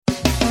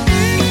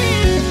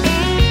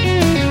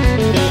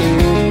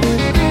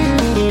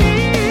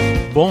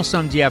Bon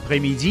samedi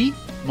après-midi.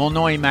 Mon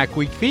nom est Mac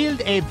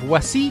Wakefield et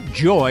voici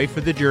Joy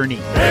for the Journey.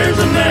 There's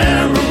a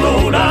narrow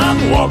road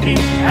I'm walking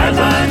as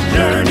I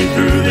journey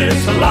through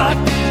this life,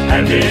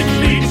 and it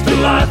leads to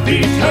life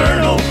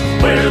eternal,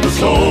 where the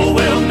soul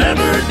will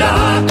never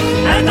die.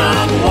 And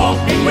I'm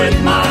walking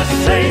with my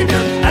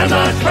Savior as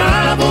I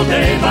travel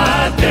day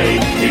by day.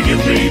 He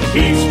gives me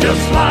peace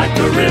just like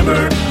a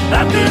river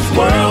that this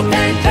world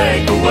can't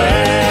take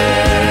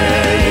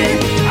away.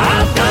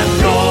 I've got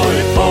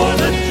joy for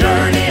the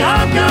journey,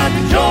 I've got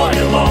joy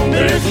along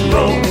this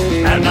road,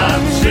 and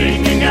I'm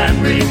singing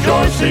and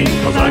rejoicing,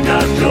 'cause I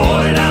got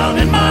joy down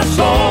in my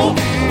soul.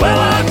 Well,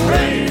 I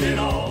prayed it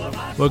all of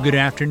my... Well, good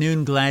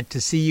afternoon. Glad to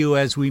see you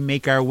as we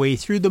make our way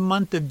through the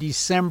month of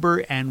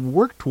December and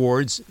work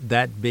towards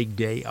that big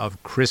day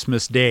of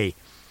Christmas Day.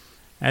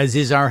 As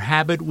is our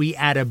habit, we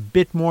add a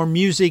bit more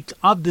music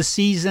of the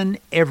season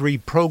every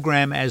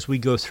program as we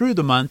go through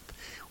the month.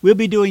 We'll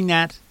be doing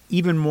that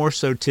even more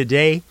so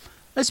today.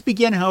 Let's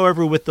begin,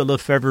 however, with the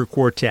Lefevre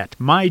Quartet.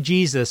 My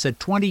Jesus, a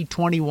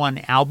 2021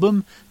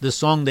 album, the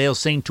song they'll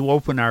sing to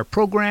open our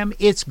program,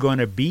 It's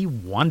Gonna Be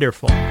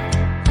Wonderful.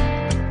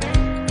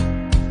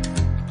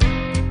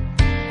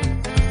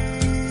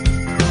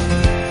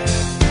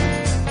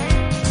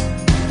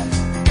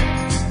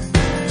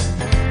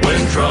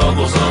 When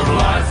troubles of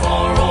life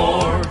are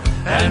o'er,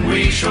 and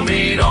we shall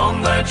meet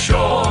on that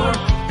shore,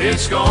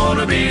 it's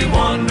gonna be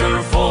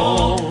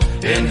wonderful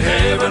in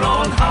heaven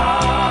on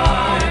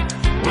high.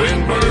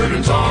 When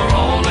burdens are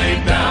all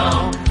laid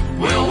down,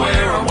 we'll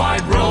wear a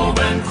white robe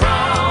and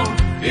crown.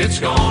 It's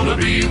gonna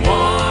be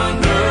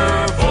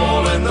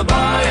wonderful in the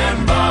by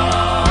and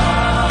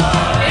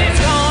by. It's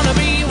gonna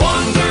be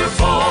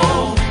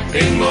wonderful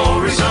in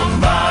glory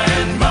some by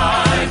and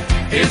by.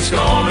 It's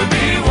gonna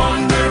be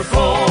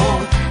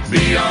wonderful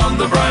beyond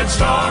the bright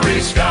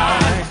starry sky.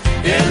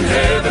 In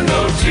heaven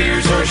no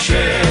tears are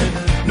shed,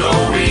 no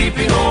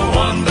weeping o'er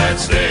one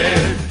that's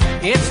dead.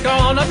 It's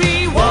gonna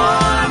be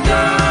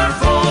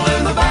wonderful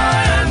in the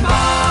by and by.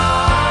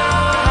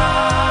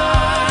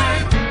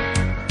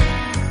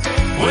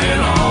 When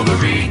all the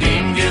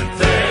redeemed get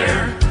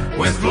there,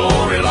 with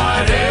glory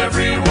light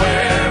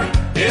everywhere,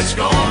 it's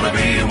gonna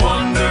be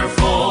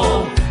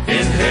wonderful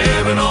in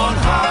heaven on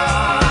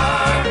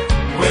high.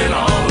 When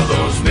all of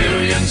those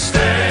millions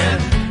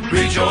stand,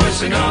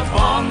 rejoicing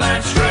upon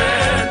that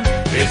strand,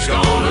 it's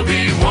gonna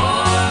be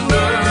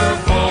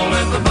wonderful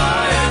in the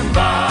by and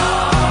by.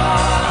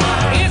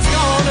 It's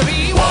gonna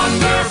be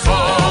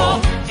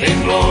wonderful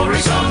in glory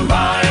some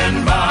by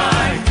and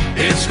by.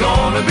 It's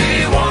gonna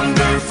be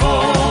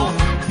wonderful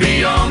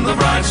beyond the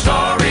bright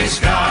starry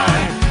sky.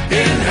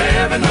 In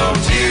heaven no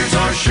tears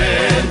are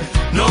shed,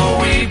 no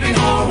weeping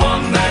o'er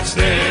one that's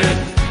dead.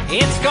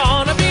 It's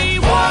gonna be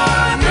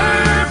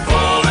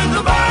wonderful in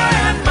the by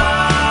and by.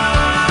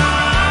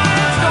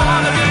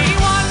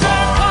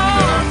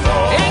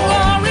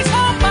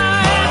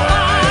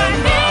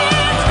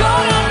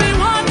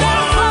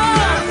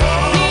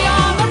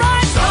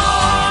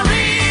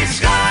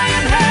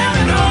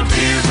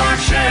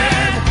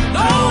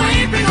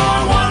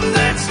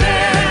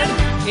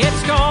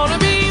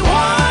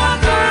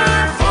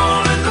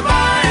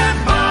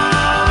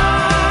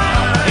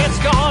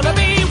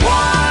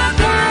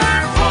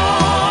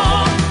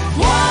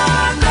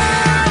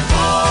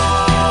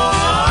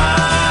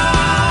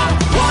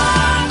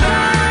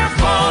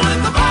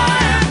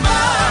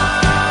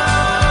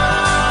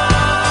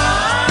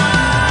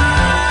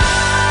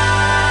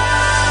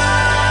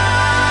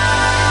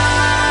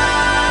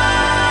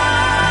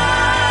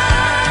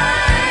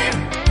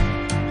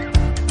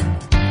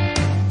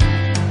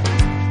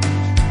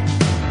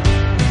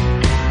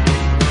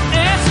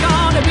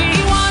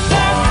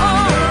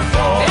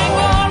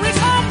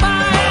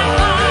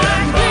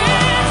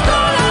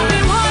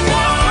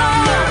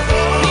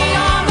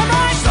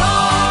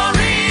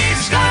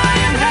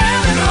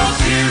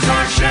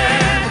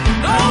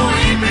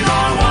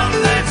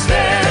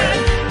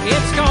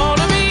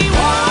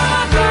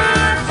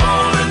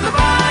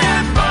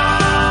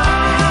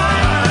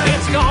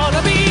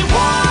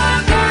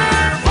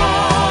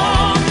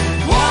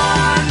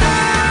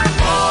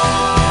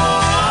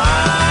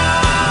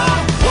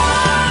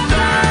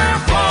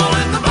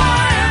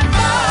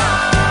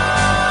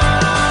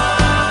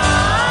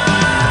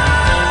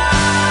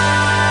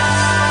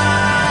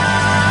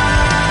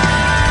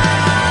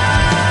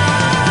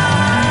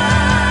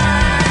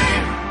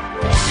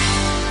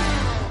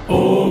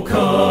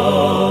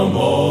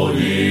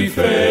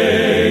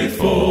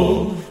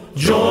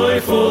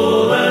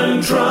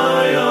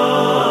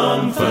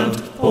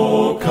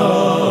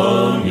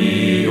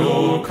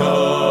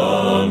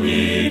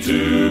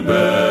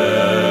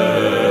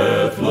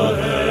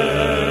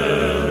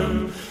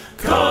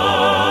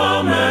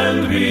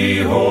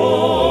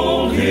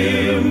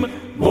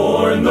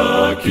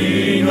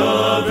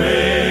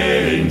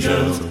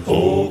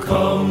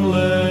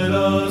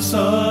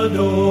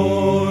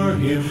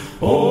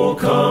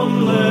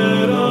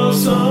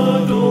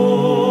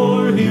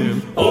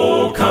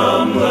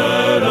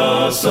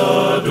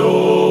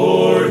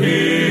 Adore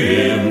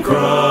him,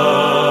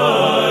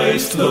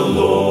 Christ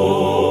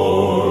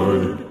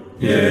Lord.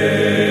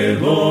 Yea,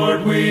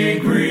 Lord, we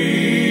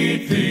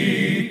greet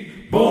thee,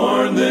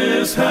 born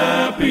this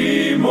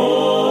happy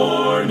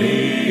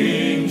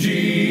morning.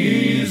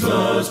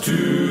 Jesus,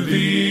 to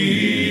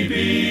thee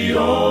be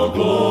all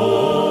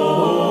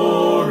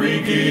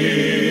glory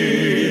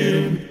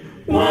given.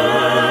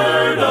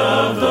 Word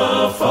of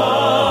the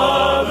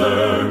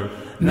Father,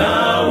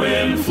 now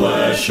in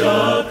flesh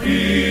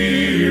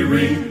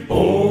appearing.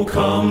 Oh,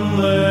 come,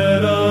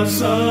 let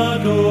us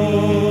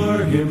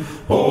adore him.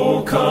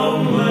 Oh,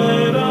 come,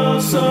 let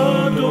us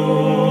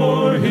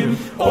adore him.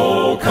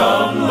 Oh,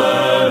 come,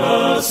 let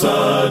us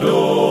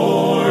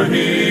adore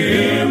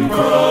him,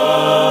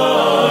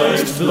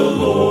 Christ the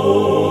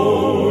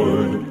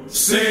Lord.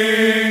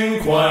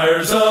 Sing,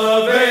 choirs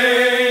of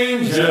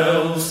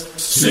angels,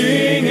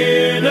 sing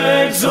in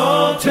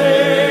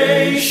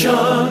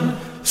exaltation.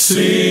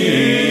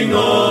 Sing,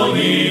 all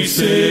ye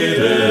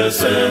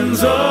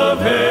citizens of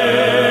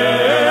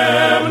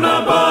heaven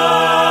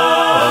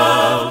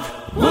above.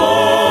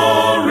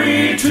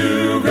 Glory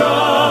to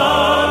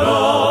God,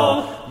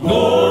 all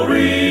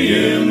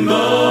glory in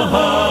the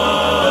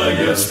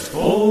highest.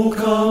 Oh,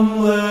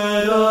 come,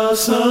 let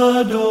us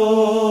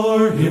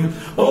adore him.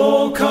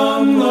 Oh,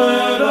 come,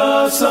 let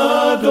us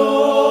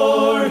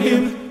adore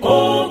him.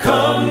 Oh,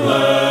 come,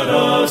 let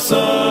us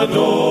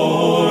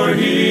adore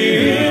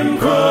him,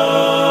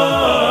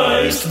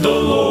 Christ the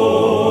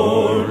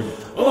Lord.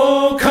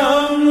 Oh,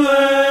 come,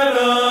 let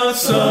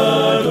us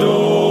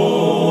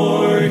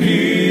adore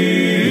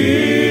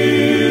him,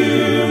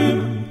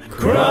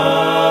 Christ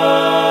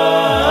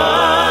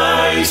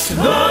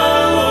the Lord.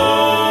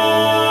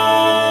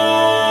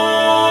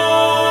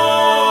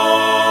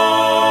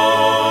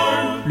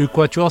 Le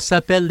quatuor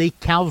s'appelle les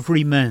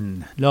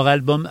Calvarymen. Leur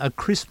album A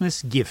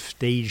Christmas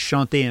Gift, et ils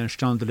chantaient un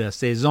chant de la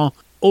saison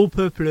au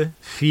peuple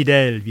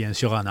fidèle, bien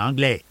sûr en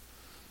anglais.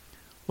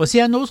 Voici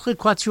un autre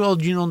quatuor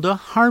du nom de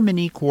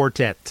Harmony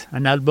Quartet,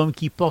 un album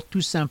qui porte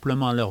tout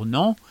simplement leur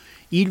nom.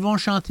 Ils vont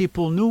chanter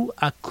pour nous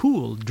A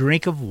Cool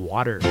Drink of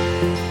Water.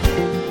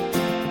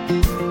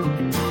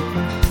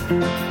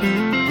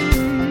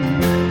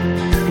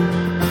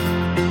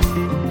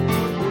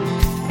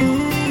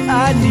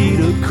 I need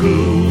a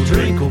cool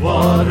drink of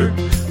water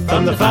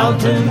from the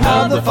fountain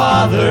of the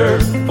Father,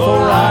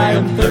 for I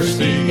am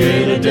thirsty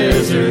in a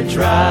desert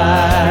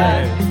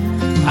dry.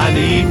 I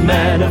need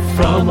manna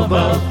from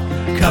above,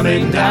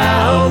 coming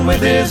down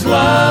with his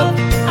love.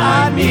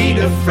 I need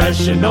a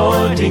fresh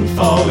anointing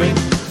falling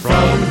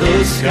from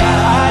the sky.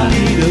 I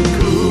need a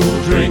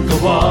cool drink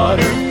of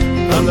water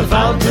from the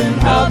fountain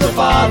of the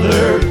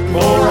Father,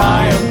 for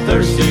I am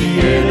thirsty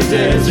in a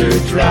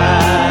desert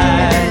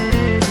dry.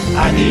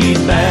 I need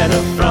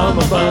manna from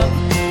above,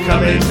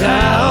 coming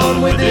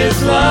down with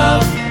his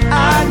love.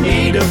 I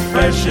need a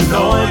fresh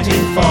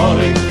anointing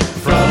falling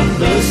from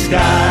the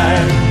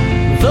sky.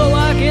 Though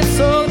I get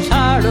so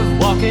tired of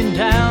walking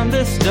down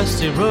this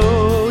dusty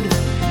road,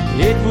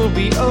 it will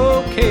be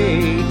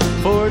okay,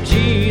 for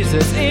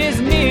Jesus is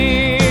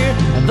near.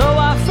 And though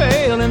I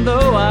fail and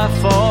though I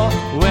fall,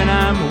 when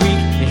I'm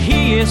weak,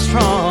 he is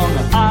strong.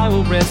 I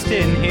will rest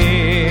in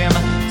him,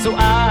 so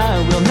I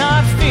will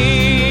not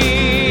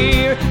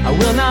fear. I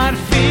will not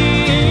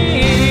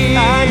fear.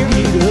 I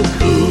need a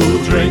cool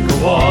drink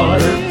of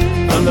water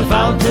from the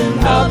fountain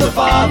of the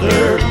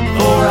Father,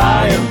 for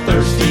I am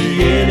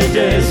thirsty in a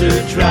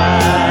desert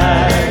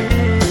dry.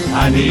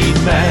 I need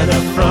manna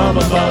from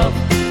above,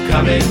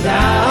 coming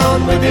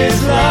down with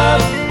his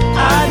love.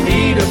 I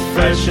need a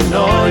fresh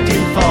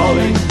anointing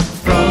falling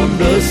from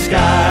the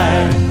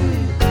sky.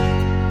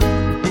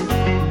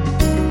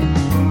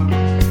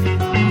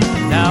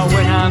 Now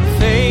when I'm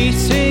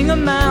facing a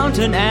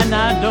mountain and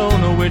I don't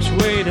know which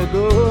way to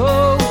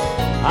go,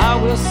 I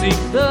will seek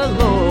the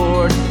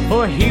Lord,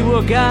 for he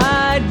will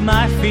guide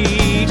my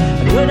feet.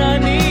 And when I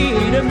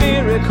need a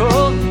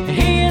miracle,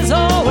 he is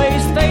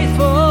always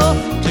faithful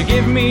to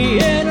give me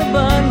in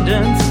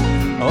abundance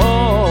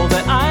all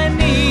that I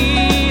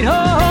need,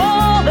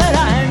 all that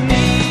I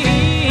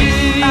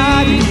need.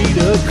 I need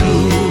a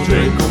cool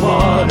drink of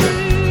water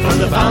from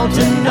the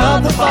fountain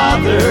of the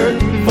Father,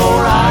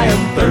 for I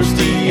am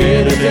thirsty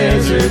in a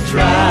desert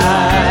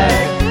dry.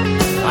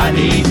 I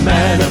need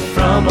manna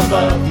from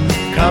above,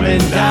 coming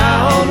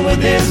down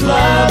with his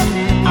love.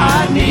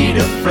 I need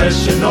a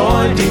fresh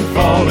anointing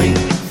falling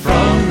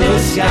from the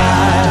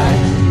sky.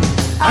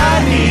 I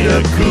need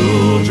a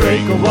cool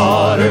drink of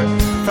water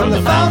from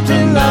the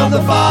fountain of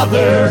the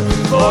Father,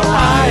 for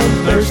I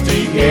am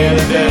thirsty in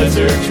a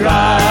desert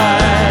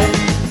dry.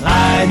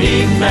 I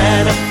need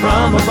manna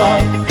from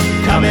above,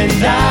 coming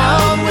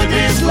down with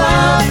his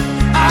love.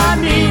 I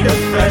need a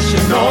fresh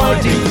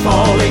anointing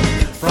falling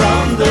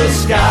from the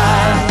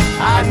sky.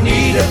 I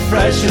need a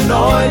fresh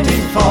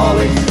anointing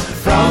falling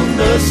from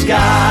the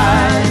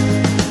sky,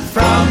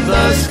 from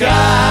the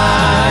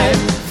sky,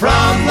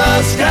 from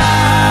the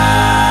sky.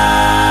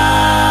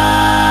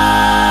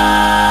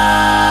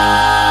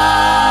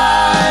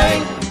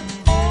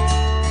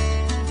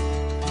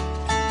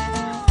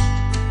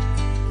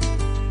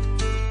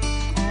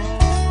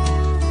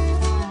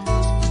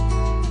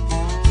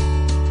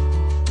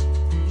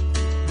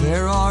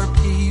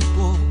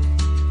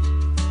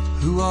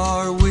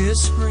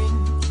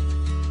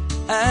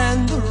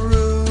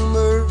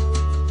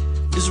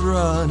 is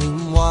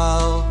running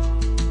wild.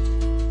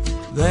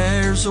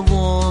 There's a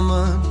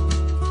woman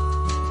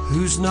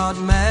who's not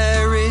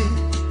married,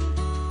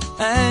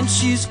 and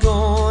she's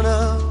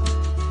gonna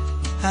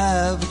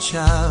have a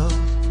child.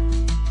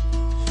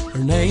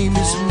 Her name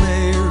is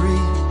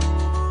Mary.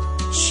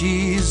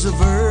 She's a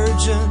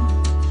virgin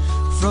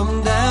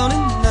from down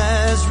in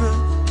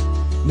Nazareth.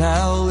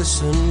 Now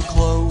listen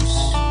close.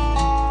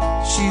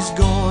 She's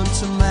going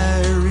to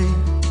marry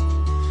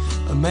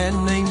a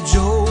man named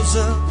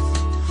Joseph,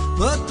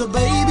 but the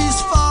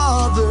baby's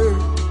father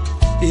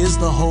is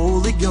the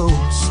Holy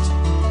Ghost.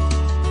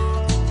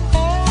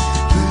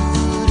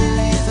 Who do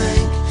you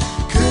think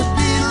could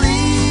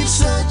believe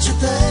such a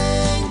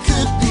thing?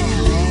 Could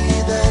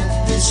believe that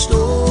this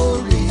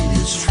story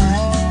is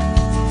true?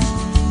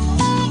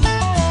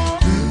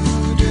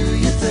 Who do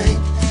you think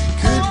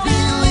could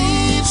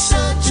believe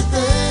such a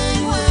thing?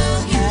 Well,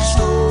 here's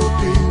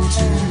hoping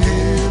to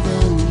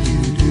heaven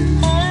you do.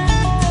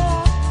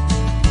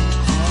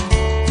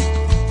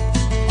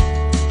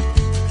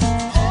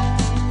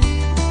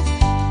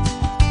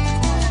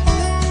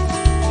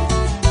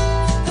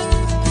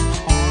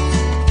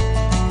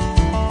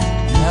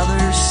 Now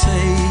they're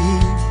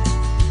saying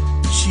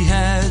she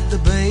had the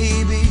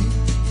baby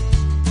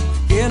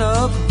in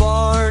a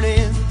barn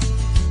in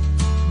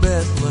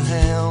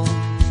Bethlehem,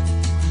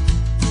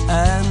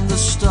 and the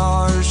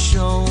stars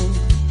shone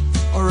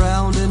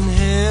around in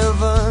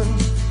heaven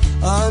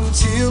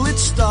until it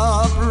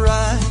stopped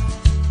right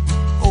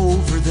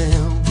over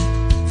them.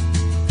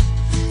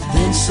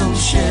 Then some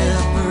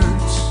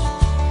shepherds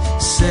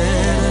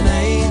said an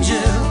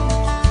angel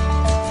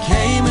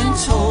came and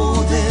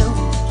told them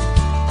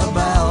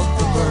about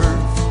the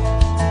birth.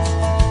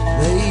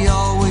 They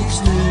always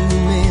knew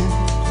men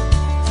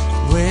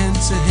went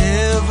to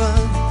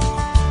heaven,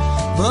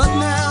 but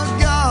now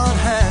God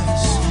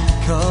has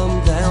come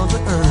down to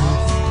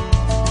earth.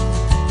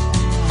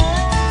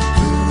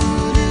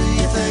 Who do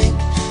you think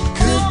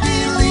could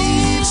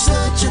believe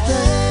such a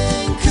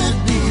thing? Could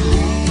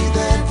believe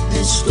that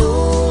this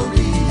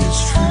story is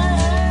true?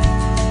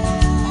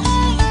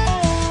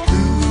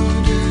 Who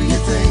do you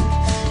think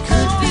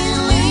could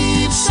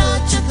believe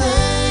such a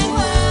thing?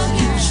 Well,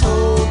 here's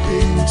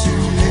hoping to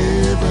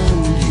heaven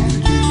you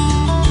do.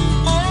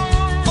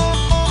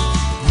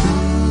 Who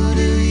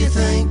do you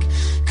think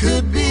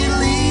could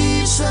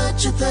believe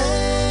such a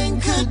thing?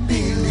 Could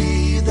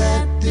believe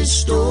that this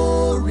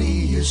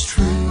story is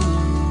true?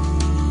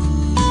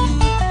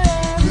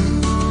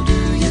 Who do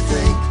you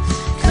think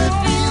could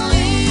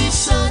believe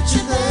such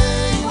a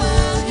thing?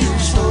 Well,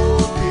 here's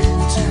hoping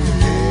to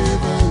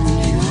heaven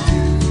you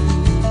do.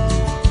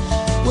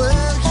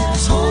 Well,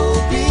 here's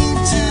hoping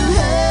to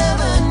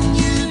heaven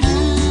you do.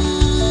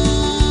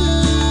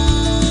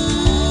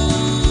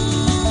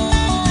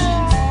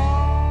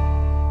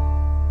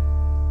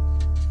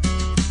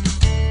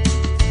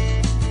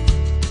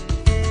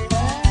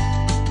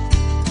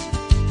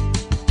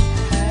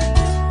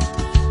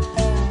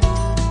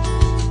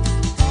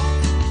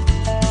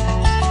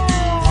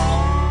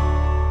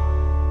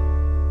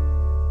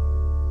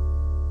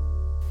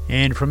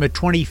 And from a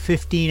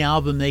 2015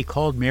 album they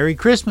called Merry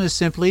Christmas,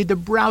 simply the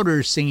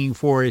Browders singing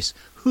for us,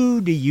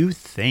 Who Do You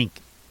Think?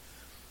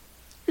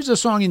 Here's a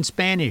song in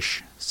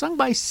Spanish, sung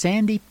by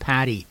Sandy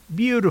Patty.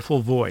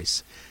 Beautiful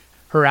voice.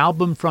 Her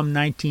album from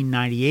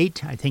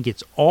 1998, I think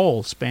it's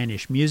all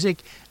Spanish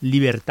music,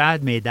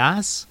 Libertad Me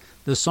Das.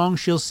 The song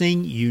she'll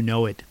sing, you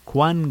know it,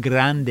 Cuán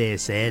Grande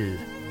es Él.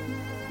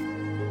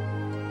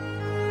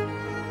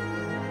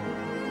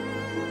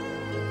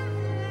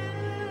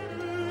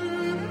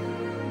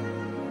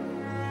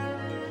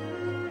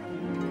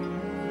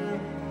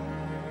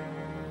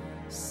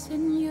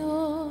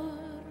 Señor,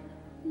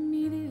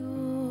 mi Dios,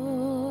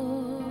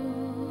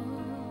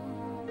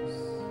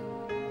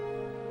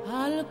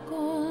 al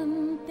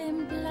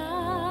contemplar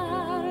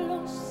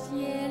los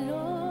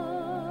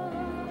cielos,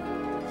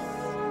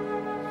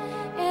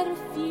 el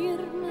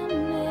firmamento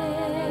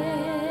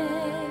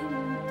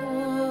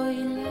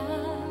y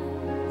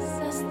las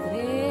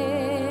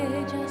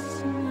estrellas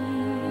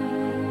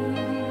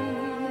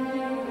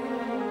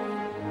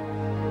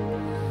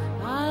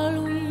al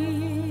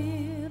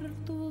oír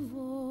tu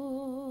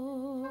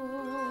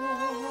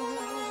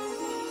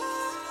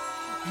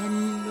en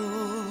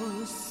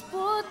los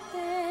potentes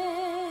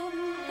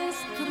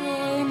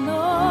truenos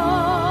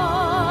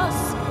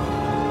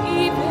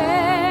y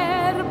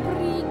ver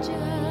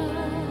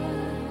brillar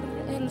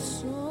el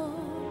sol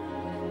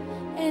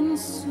en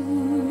su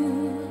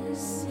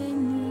cenit.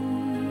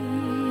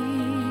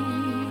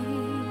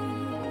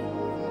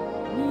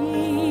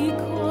 Mi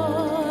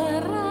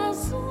corazón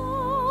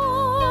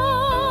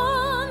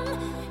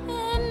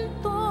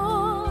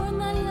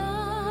entona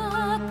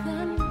la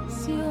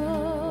canción.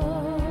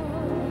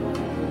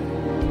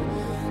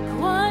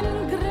 Cuán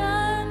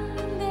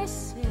grande es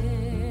Él.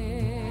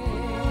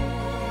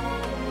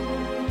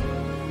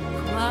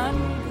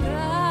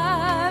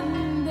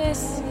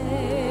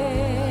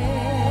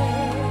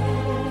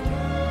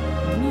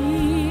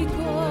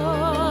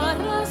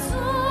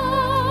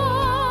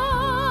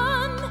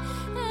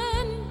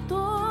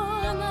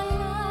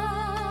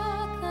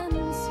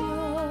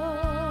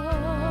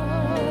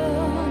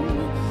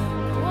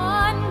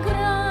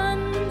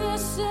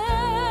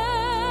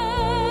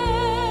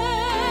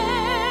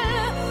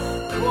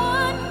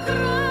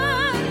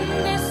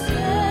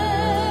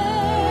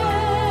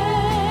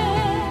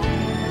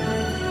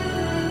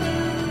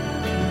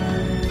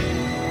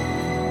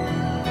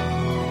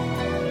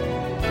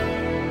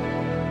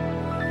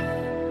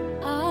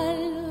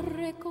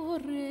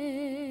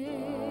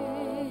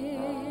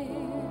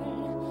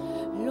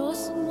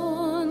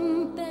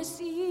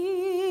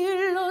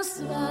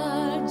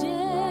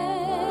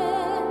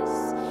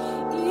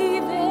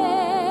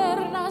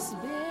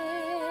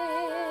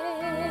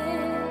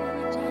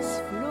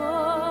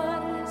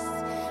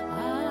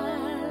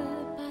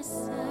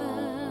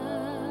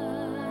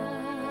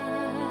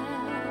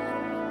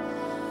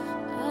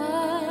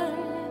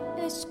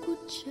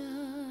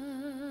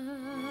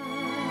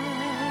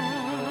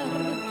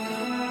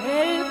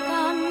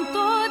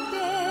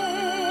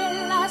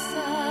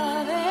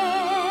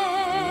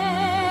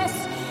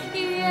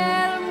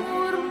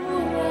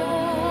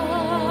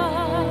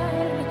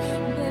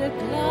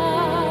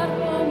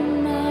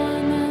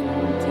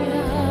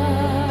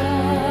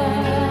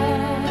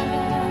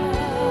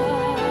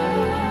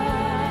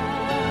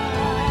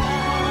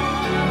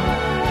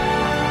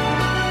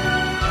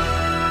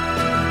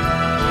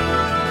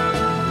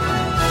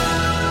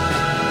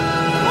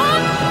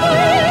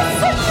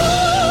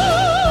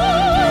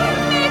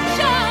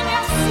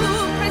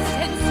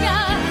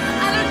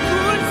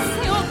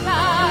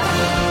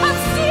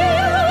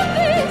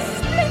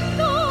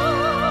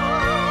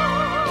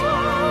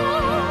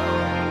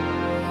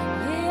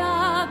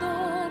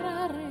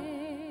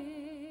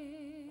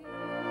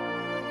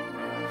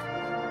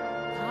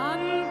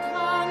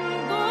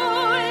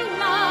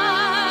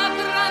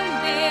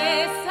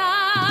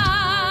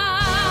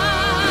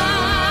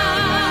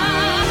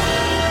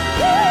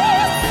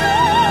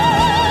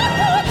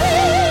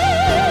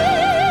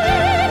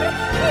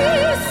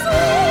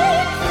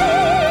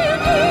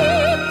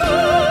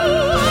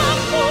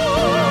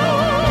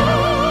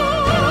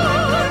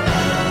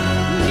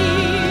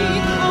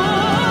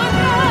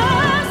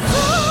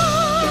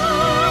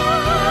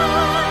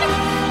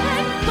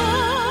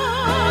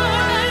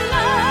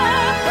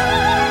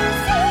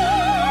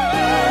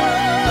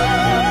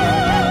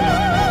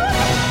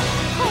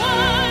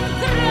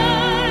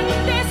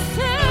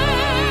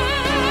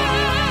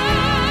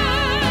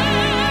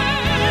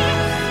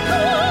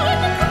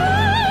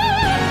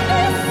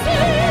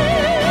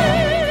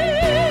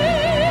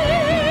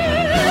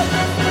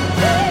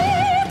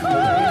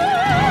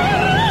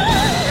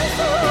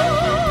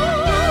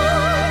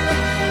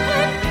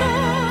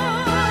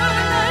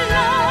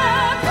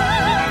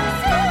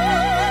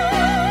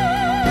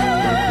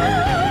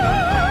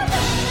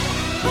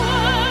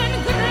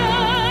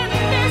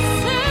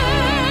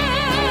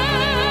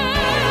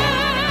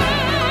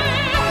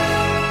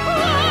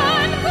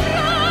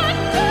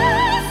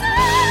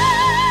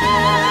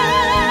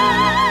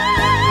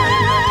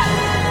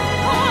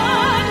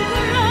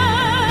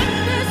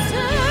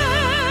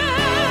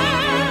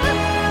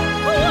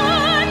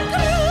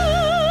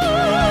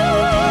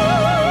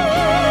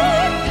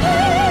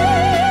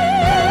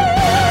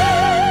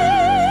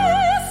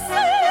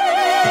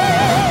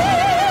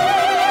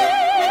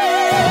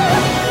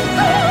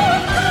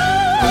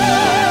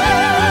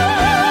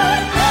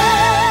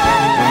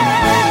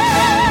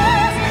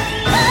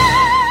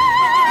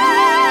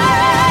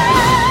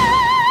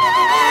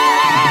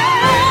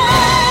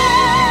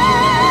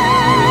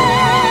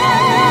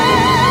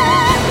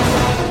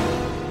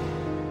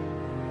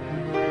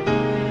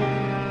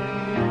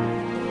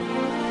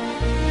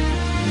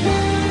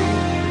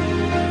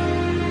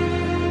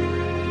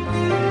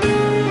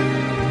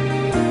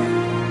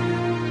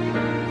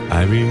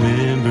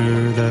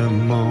 savor the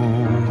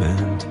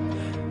moment,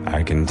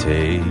 I can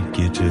take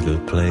you to the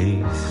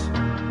place.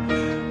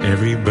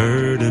 Every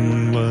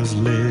burden was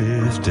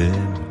lifted,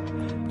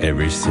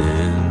 every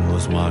sin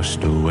was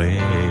washed away.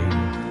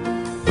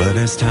 But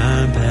as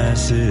time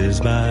passes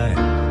by,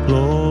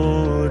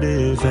 Lord,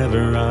 if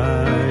ever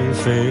I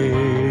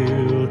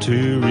fail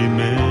to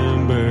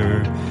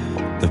remember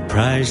the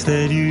price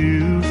that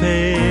you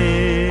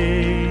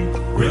paid,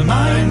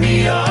 remind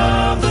me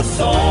of the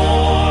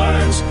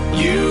thorns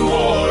you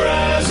wore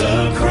as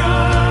a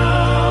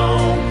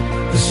crown,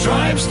 the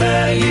stripes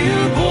that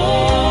you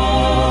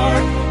bore,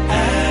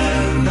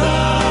 and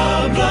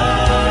the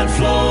blood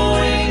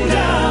flowing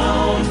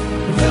down,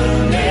 the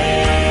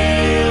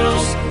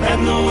nails and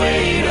the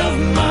weight of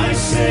my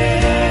sin.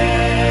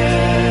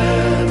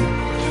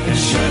 And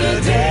should a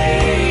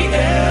day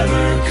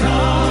ever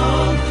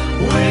come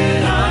when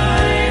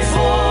I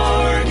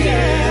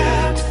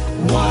forget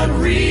what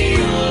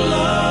real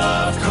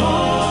love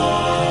costs,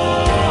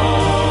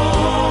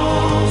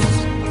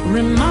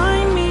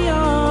 Remind me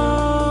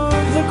of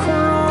the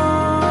cross.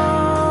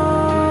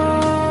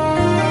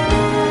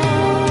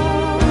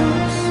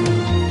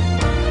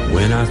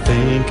 when I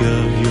think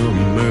of your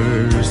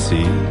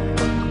mercy,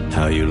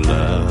 how you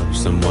love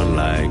someone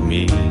like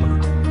me.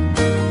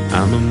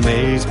 I'm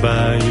amazed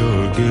by your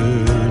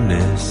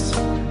goodness,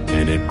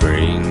 and it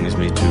brings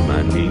me to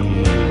my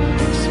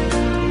knees.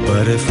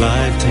 But if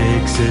life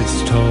takes its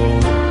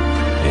toll,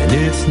 and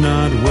it's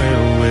not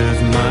well with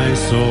my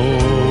soul,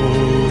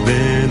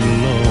 then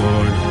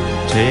Lord,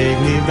 take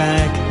me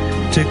back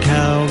to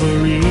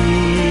Calvary.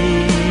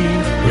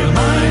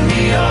 remind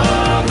me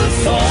of the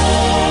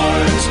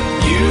thorns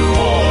you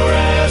wore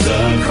as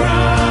a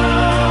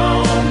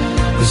crown,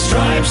 the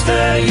stripes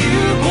that you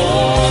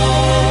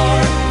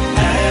bore,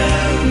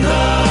 and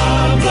the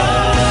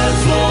blood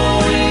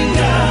flowing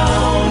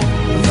down,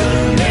 the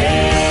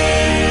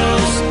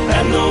nails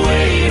and the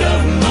weight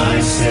of my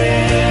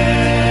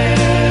sin.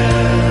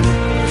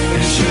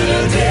 And should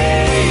a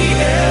day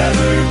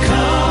ever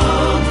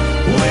come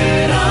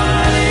when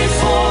I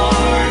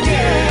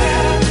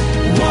forget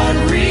what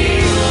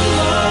real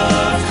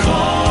love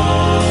costs,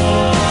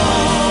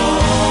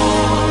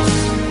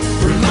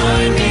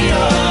 remind me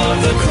of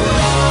the cross,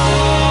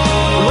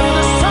 Where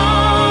the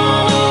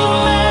Son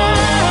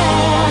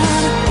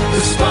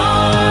the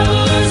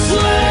spotless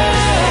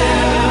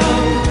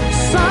Lamb,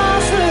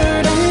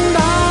 suffered and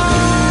died.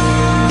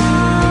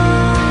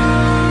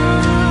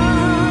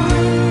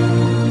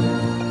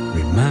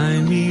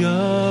 Remind me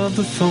of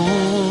the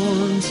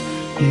thorns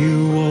you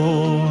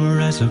wore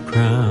as a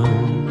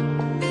crown,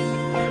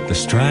 the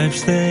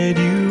stripes that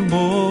you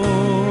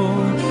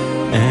bore,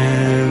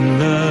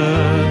 and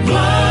the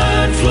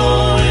blood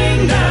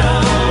flowing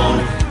down,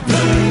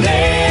 the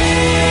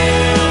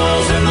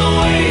nails and the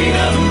weight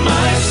of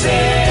my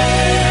sin.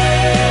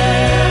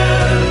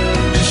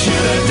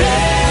 Should a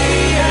day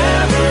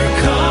ever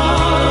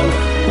come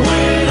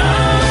when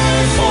I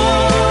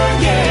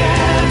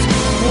forget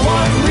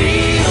what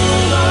real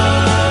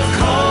love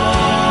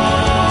costs,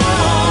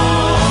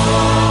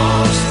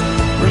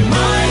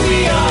 remind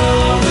me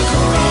of the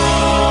cross,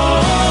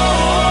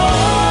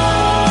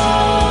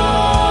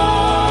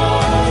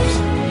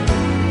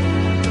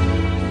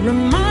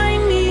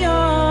 Remind me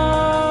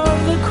of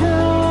the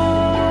cross.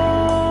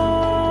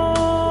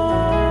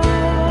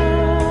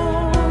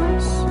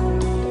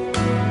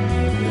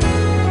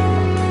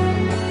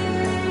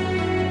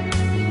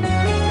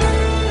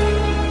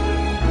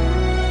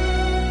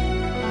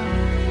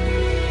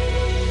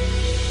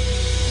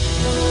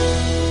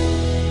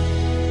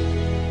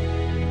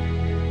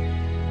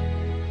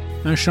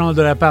 Un chant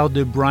de la part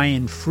de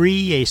Brian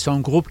Free et son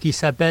groupe qui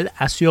s'appelle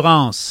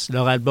Assurance,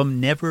 leur album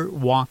Never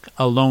Walk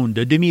Alone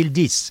de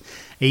 2010.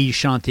 Et il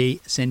chantait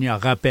 « Seigneur,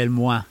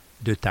 rappelle-moi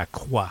de ta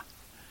croix ».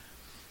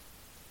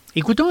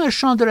 Écoutons un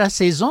chant de la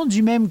saison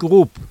du même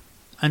groupe,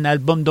 un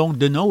album donc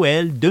de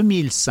Noël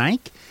 2005.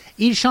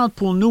 Il chante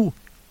pour nous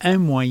un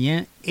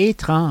moyen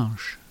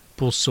étrange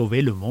pour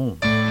sauver le monde.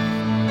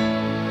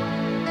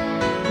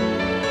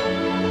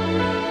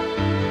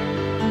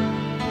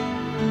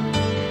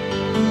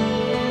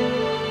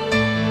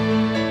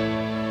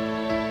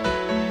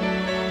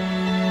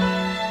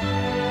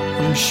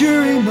 I'm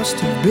sure he must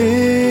have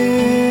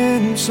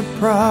been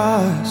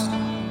surprised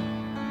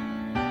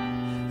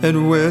at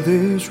where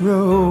this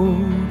road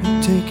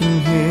had taken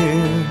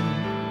him.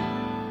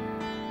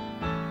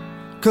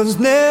 'Cause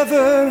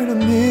never in a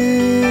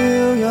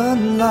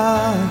million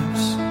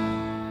lives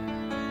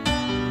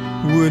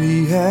would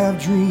he have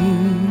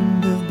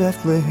dreamed of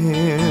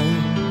Bethlehem.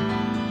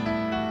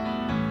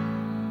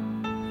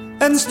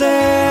 And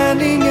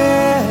standing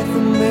at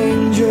the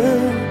manger,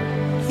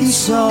 he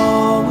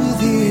saw with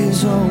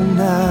his own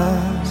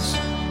eyes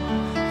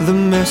the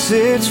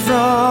message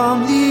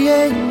from the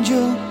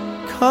angel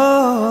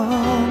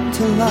come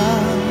to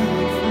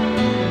life.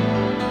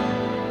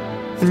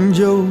 And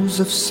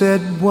Joseph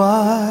said,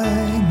 why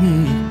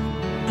me?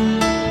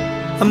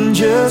 I'm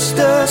just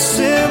a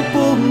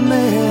simple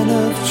man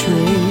of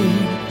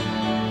trade.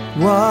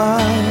 Why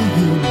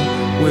him?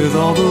 with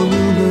all the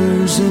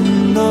rulers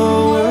in the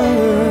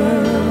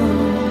world.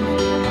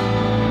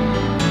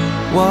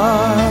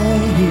 Why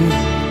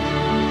here,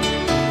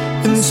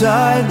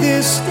 inside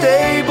this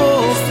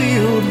stable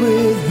filled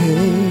with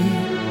hay?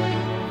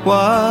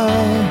 Why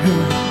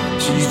her?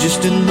 She's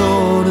just an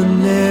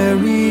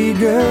ordinary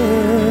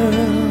girl.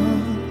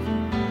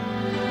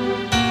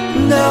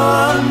 Now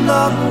I'm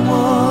not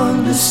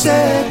one to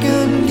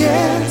second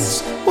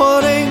guess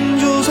what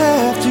angels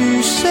have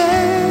to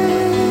say,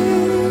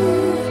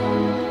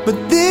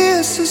 but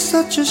this is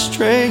such a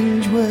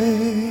strange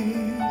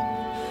way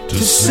to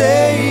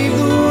save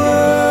the world.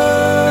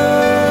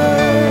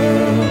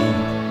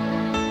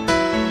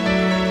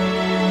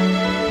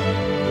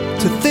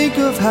 To think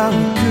of how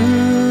it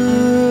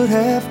could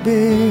have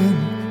been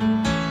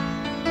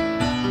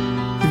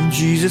if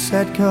Jesus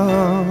had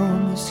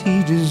come as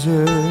he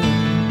deserved.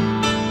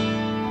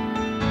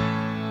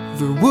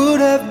 There would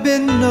have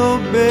been no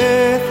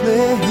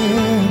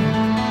Bethlehem,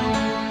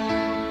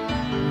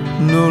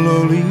 no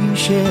lowly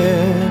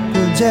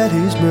shepherds at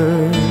his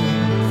birth.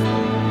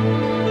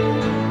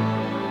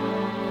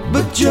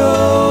 But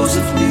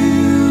Joseph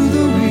knew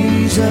the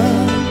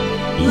reason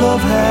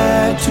love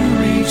had to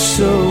reach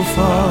so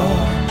far,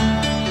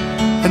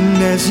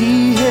 and as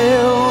he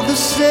held the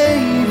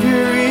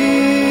Savior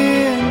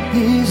in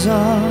his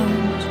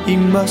arms, he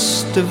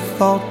must have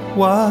thought,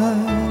 why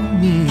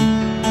me?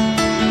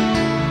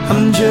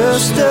 I'm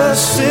just a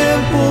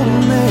simple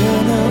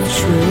man of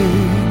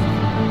trade.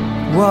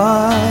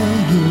 Why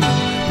him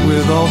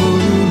with all the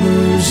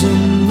rulers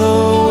in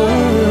the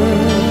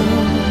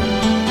world?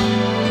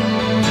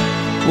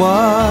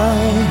 Why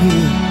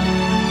him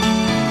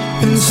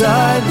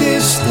inside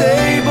this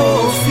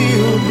stable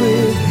filled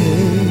with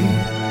hay?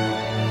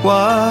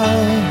 Why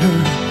her?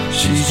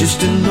 She's just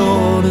an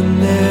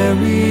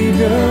ordinary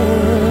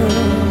girl.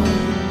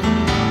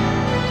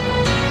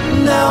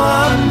 Now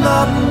I'm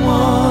not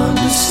one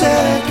to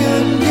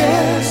second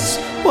guess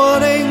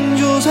what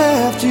angels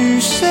have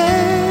to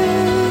say,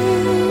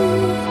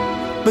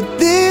 but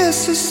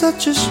this is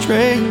such a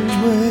strange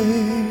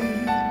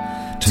way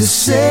to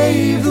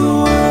save the world.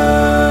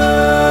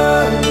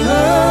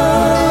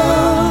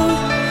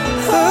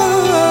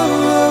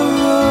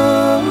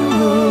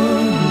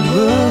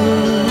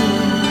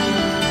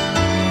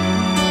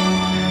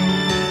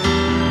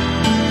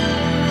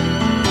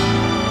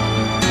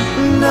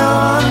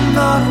 Now I'm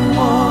not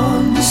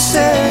one to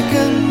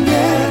second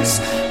guess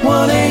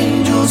what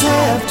angels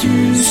have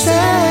to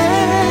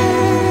say,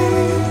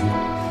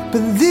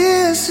 but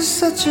this is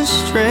such a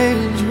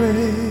strange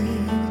way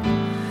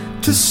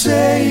to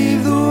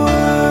save the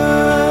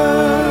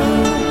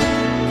world.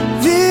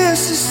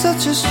 This is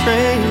such a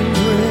strange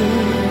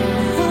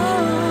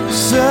way,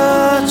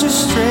 such a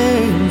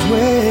strange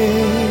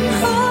way.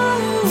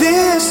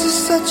 This is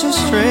such a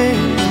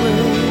strange way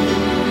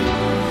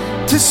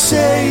to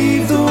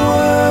save the world.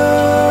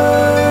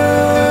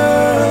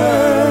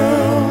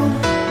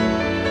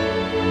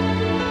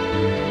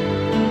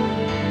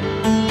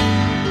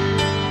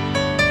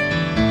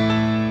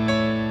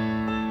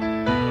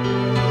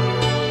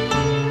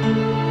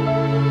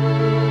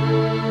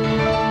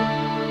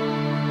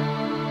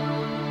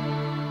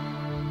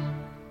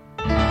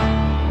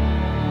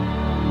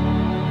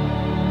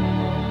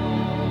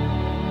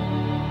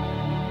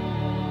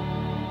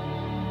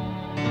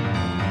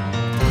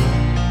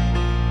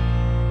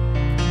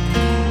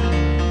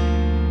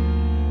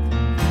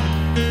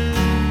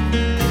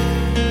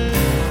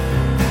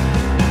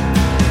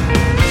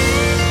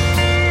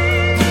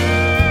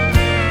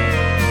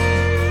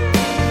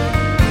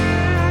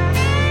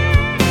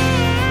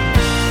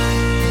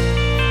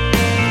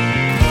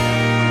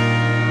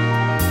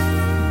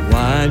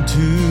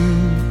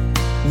 Do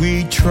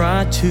we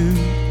try to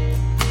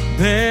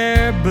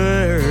bear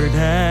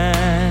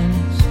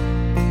burdens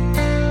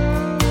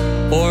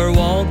or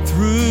walk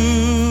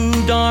through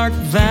dark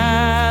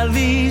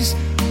valleys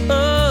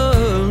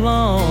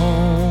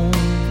alone,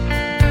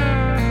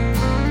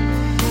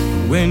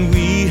 when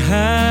we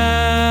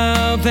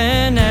have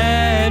an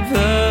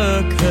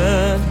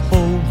advocate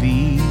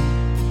holy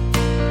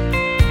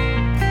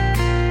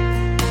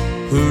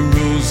who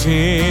rules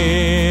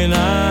in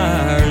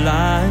our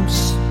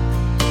lives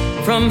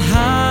from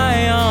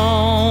high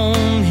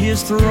on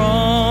his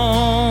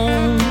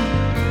throne?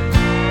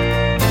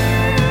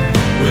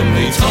 When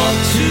we talk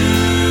to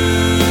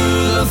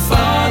the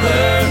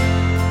Father,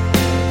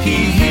 he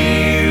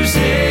hears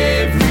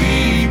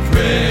every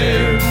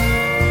prayer.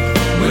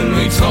 When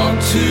we talk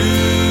to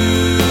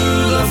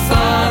the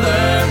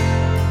Father,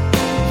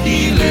 he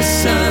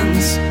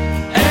listens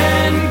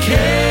and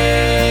cares.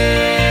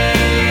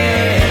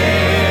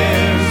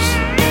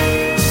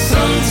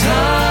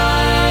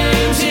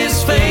 Sometimes his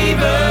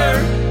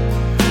favor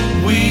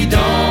we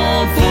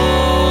don't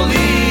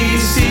fully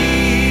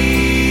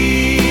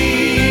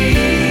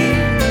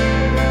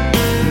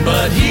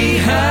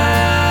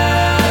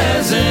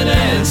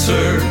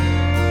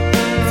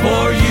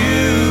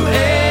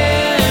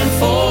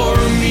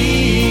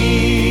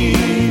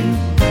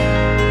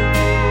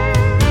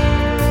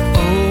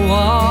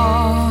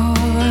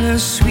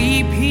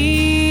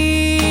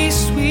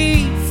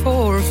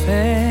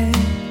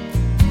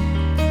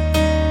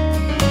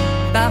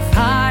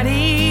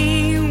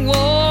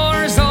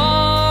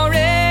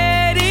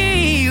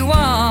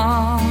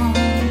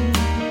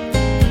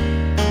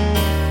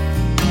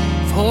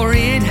For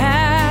it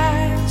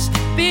has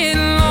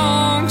been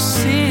long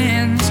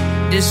since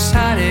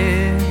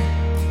decided,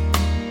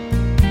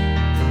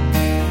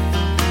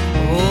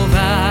 oh,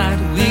 that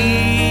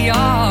we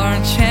are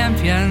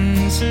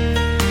champions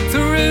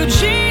through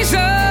Jesus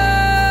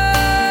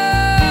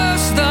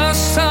the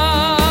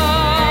Son.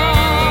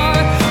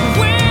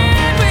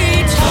 When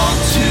we talk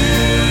to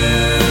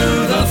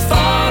the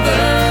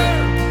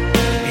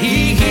Father,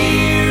 He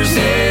hears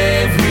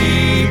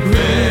every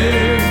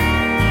prayer.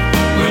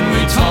 When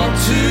we talk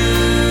to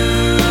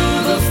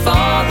the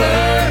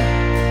Father,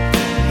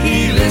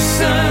 He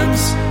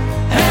listens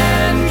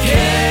and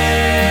cares.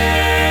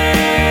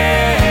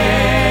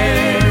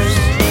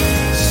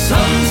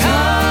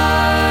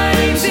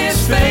 Sometimes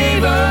His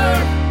favor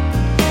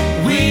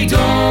we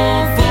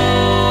don't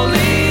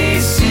fully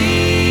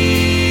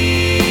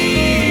see,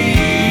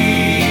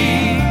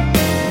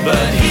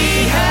 but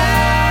He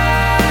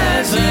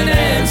has an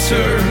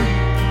answer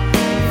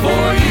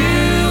for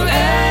you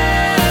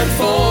and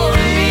for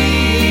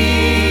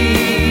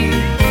me.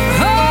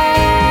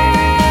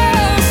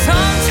 Oh,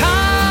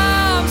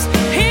 sometimes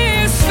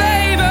His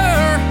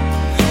favor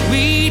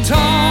we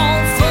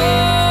don't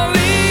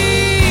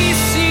fully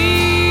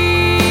see,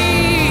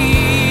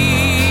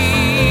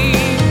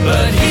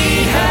 but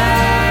He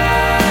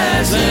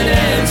has an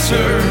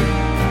answer.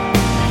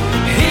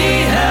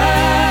 He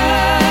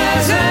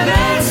has an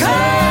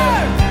answer.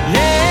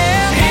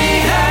 Yeah, He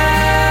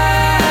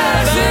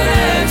has an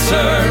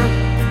answer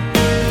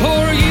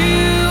for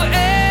you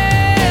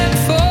and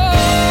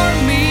for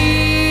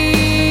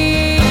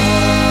me.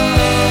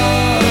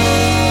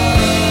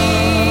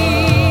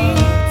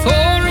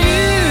 For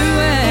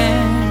you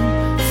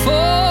and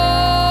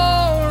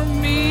for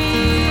me.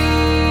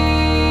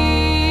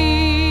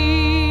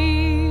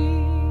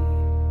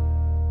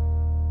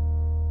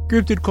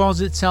 Group that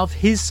calls itself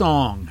His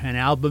Song, an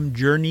album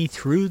Journey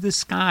Through the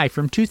Sky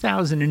from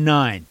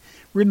 2009,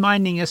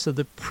 reminding us of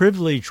the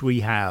privilege we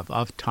have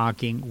of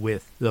talking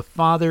with the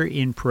Father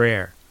in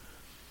prayer.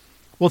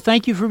 Well,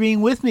 thank you for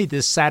being with me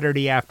this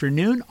Saturday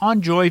afternoon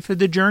on Joy for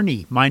the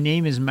Journey. My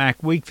name is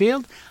Mac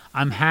Wakefield.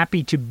 I'm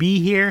happy to be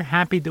here,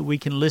 happy that we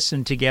can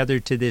listen together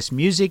to this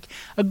music,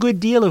 a good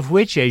deal of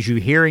which, as you're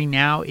hearing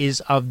now, is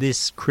of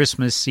this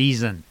Christmas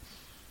season.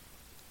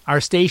 Our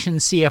station,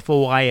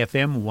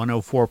 CFOI-FM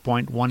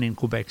 104.1 in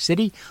Quebec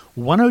City,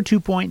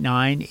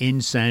 102.9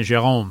 in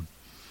Saint-Jérôme.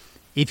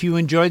 If you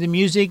enjoy the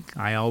music,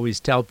 I always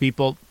tell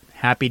people,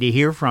 happy to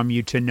hear from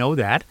you to know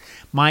that.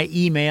 My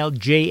email,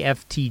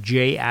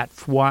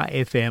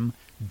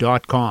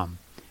 jftj@foifm.com.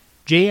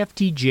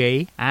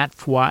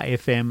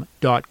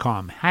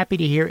 jftj@foifm.com. Happy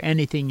to hear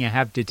anything you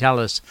have to tell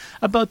us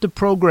about the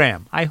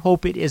program. I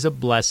hope it is a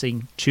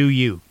blessing to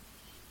you.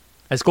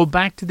 Let's go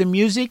back to the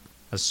music.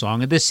 A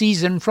song of the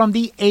season from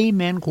the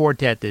Amen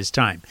Quartet this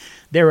time.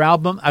 Their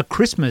album, A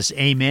Christmas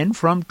Amen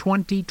from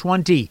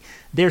 2020.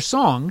 Their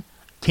song,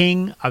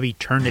 King of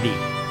Eternity.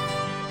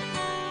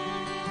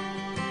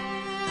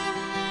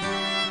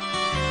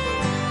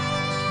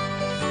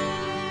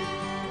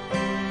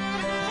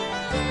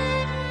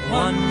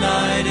 One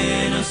night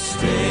in a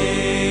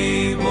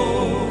stable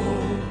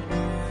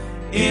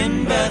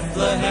in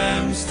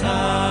Bethlehem's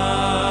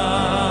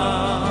town,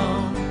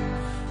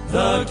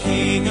 the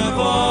King of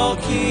all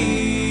kings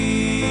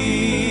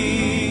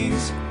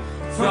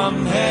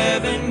from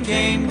heaven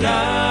came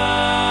down.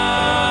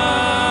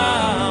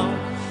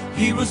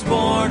 He was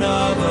born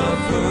of a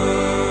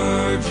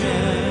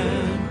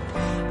virgin,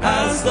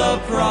 as the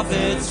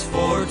prophets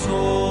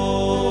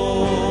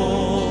foretold.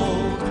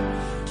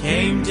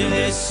 Came to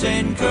this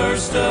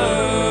sin-cursed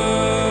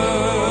earth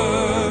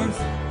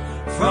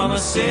from a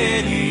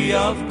city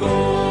of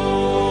gold.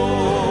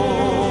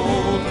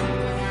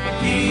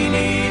 He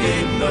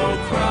needed no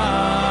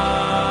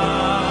crown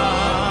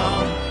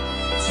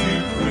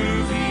to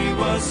prove he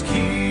was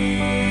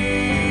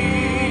king,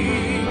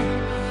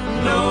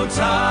 no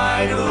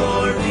title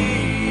or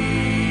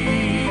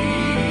deed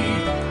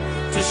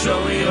to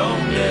show he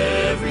owned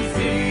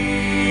everything.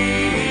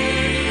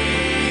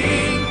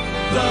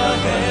 The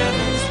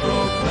heavens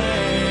proclaim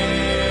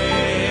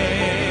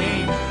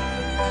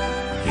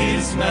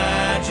His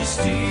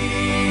majesty.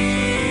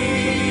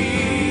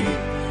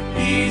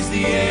 He's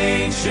the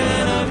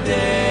Ancient of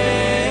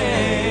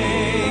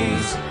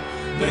Days,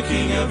 the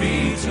King of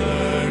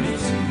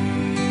eternity.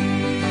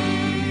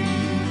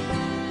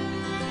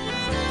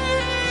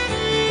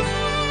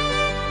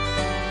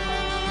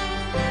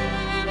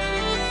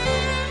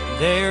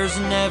 There's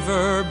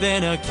never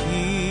been a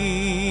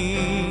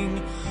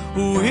king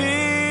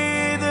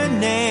with a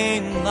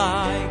name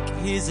like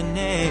His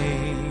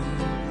name.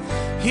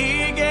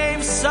 He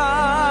gave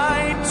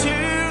sight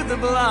to the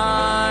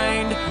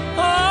blind,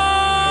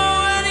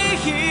 oh, and He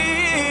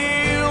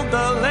healed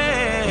the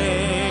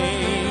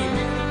lame.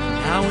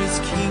 Now His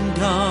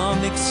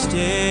kingdom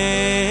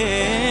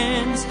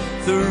extends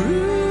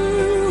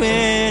through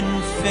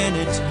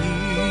infinity.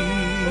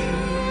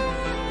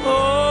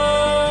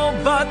 Oh,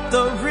 but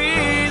the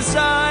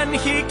reason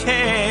He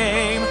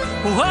came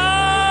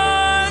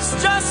was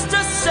just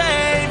to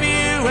save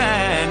you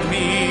and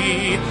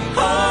me.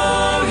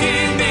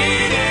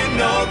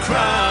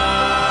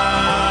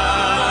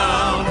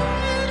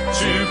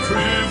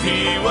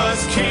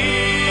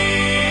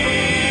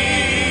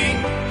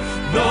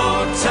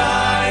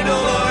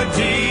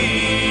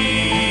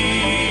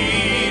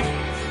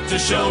 to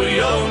show he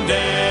owned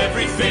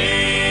everything.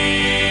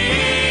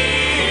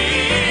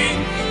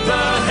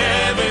 The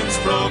heavens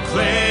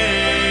proclaim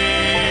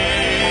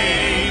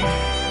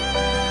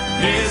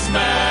his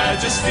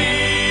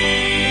majesty.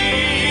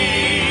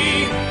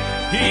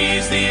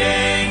 He's the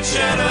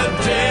Ancient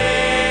of Days,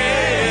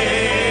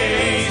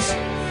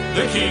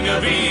 the King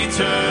of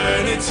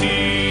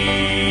eternity.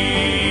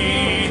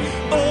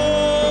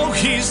 Oh,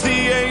 he's the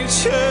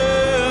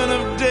Ancient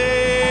of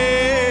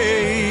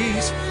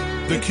Days,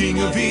 the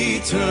King of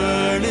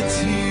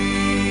eternity.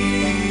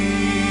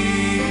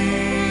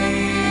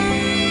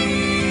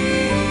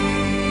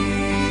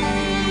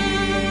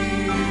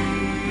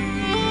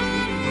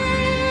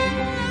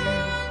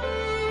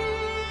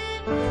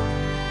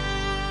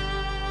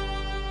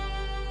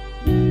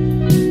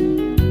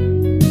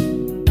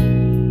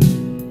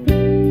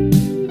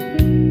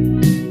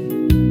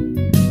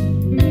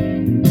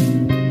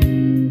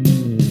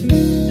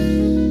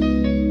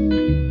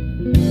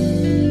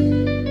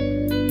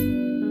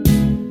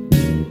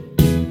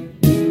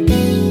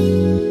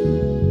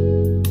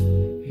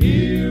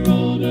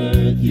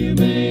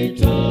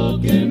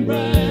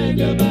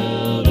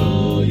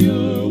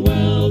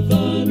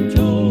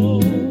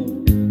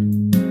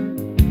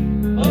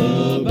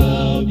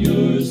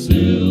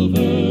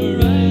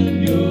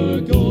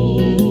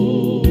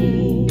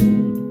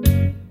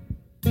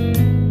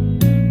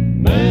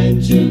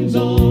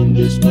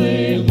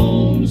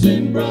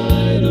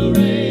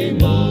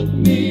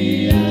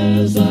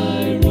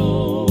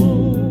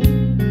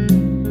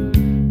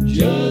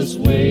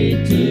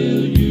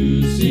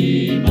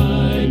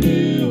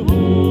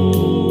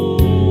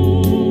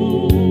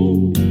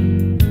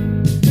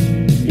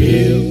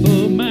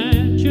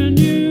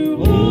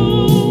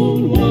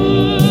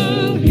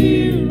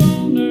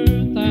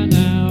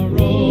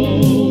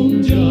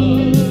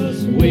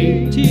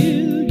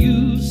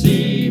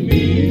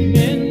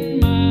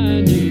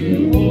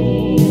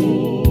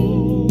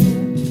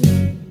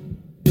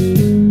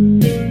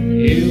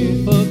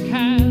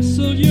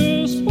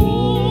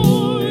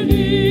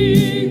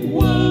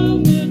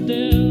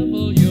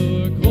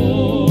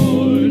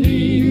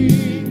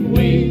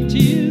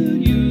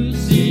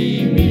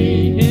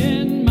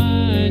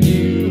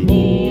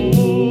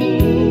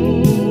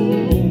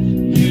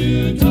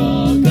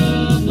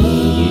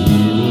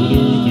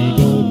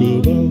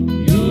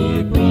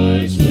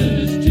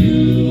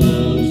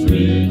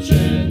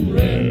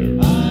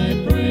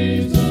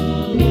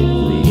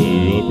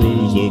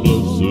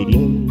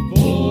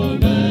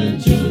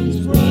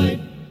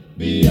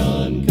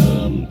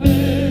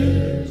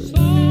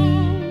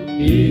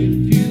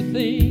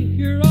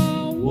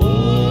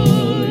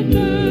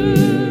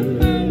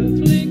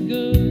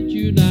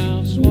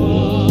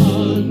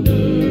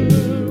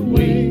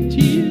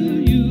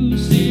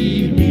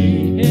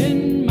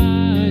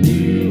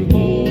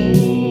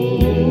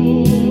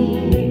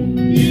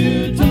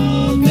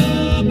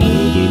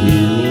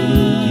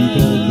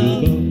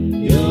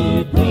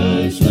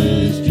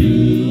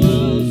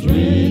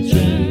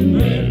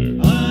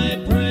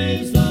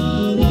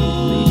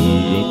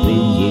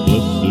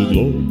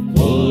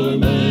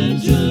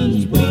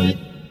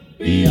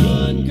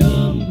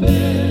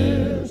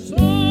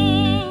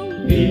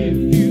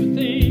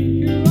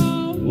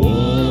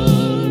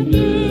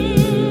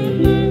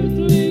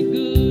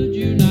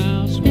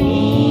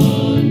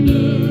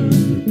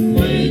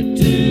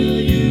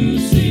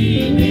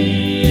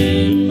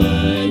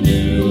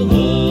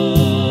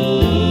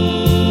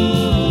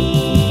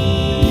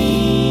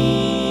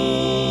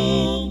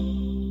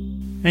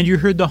 And you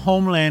heard the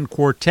Homeland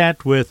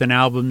Quartet with an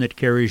album that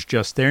carries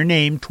just their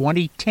name,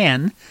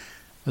 2010,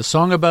 a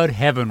song about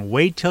heaven,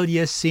 Wait Till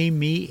You See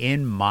Me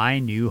in My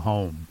New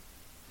Home.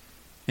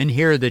 And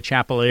here are the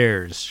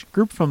Chapeliers,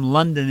 group from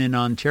London in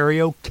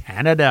Ontario,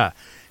 Canada.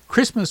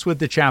 Christmas with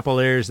the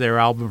Chapeliers, their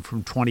album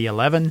from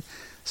 2011.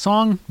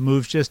 Song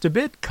moves just a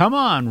bit. Come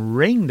on,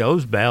 ring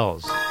those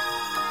bells.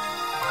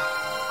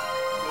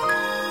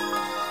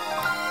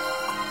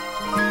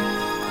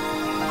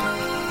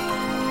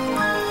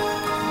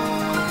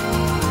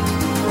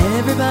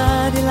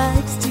 Everybody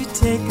likes to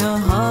take a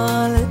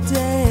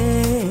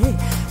holiday.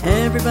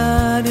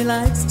 Everybody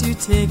likes to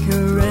take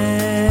a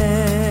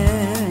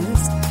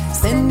rest.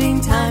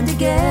 Spending time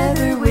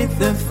together with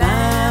the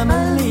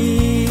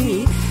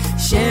family,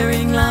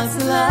 sharing lots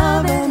of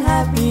love and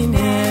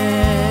happiness.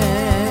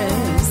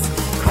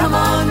 Come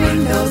on,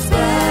 ring those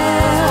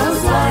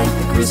bells like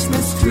the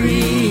Christmas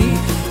tree.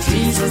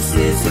 Jesus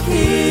is the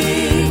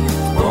King,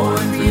 born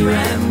for you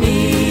and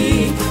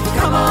me.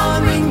 Come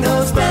on, ring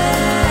those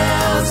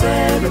bells,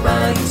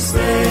 everybody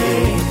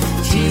say,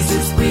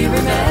 Jesus, we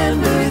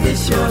remember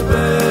this your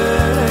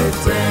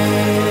birthday.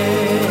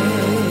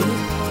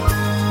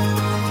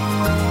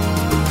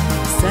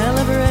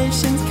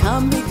 Celebrations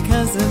come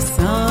because of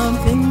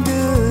something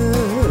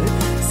good.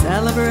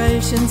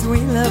 Celebrations we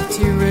love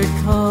to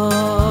recall.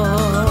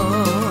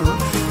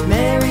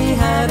 Mary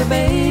had a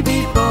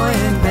baby boy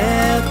in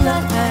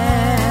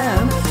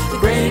Bethlehem, the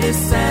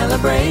greatest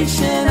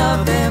celebration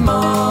of them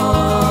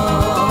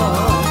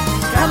all.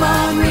 Come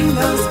on, ring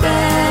those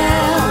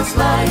bells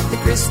like the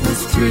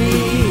Christmas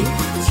tree.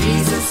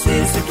 Jesus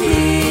is the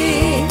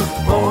King,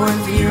 born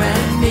for you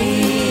and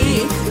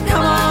me.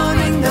 Come on,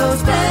 ring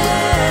those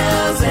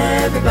bells,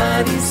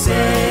 everybody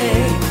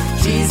say,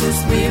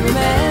 Jesus, we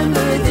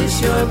remember this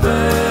your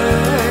birthday.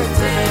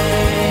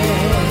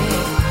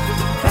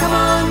 Come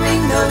on,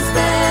 ring those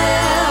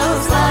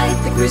bells, light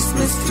the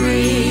Christmas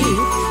tree.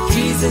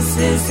 Jesus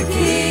is the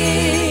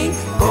King,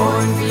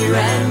 born for you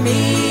and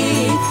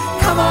me.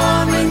 Come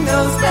on, ring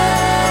those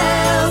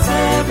bells,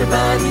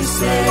 everybody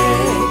say,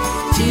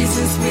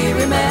 Jesus, we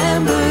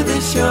remember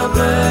this your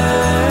birthday.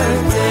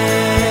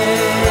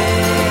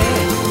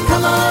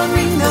 Come on,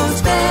 ring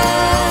those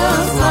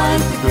bells,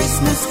 light the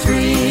Christmas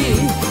tree.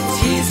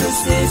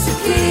 Jesus is the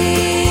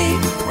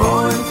King,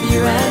 born for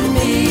you and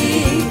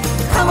me.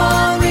 Come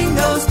on, ring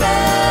those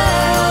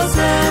bells,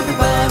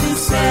 everybody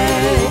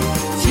say,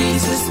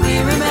 Jesus, we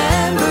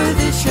remember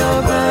this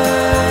your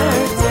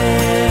birthday.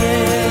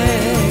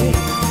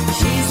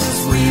 Jesus,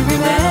 we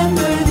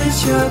remember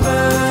this your birthday.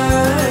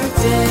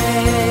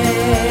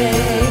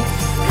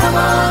 Come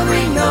on,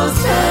 ring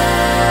those bells.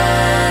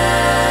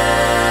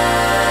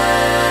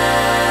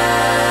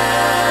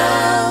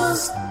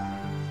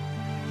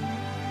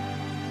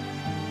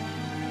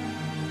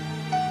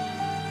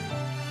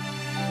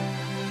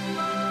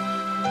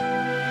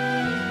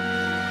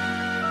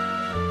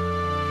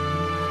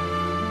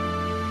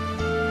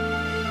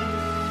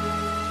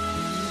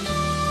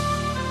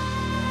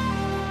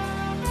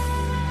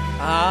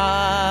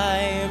 I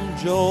am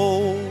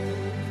Joe,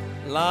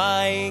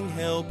 lying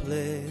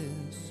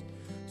helpless,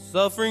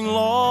 suffering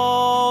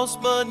loss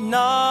but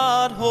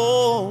not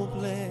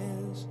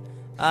hopeless.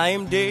 I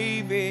am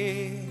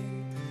David,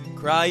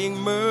 crying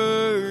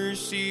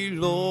mercy,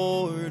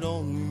 Lord,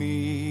 on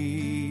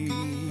me.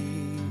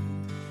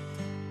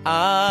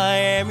 I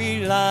am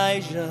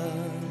Elijah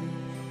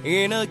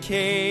in a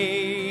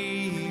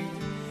cave,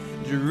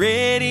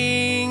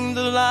 dreading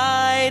the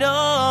light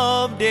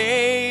of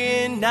day.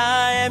 And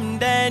I am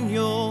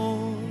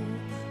Daniel,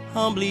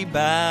 humbly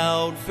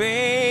bowed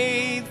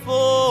faithfully.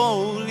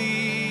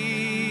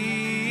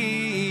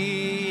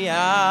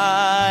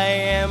 I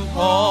am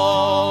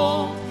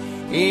Paul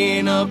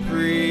in a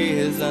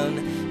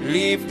prison,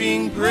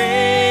 lifting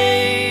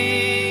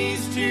praise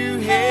to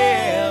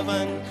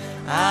heaven.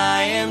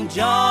 I am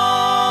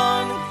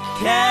John,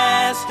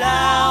 cast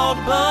out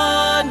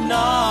but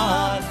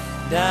not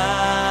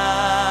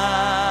down.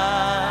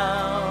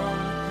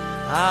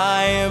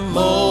 I am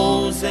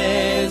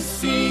Moses,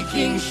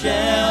 seeking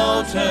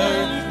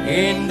shelter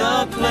in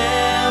the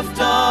cleft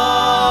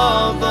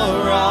of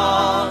the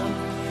rock.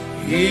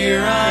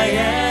 Here I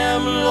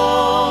am,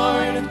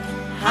 Lord,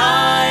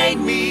 hide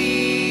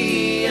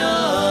me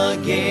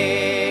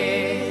again.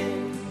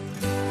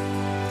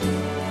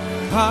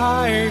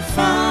 I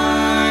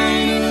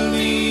finally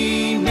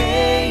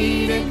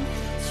made it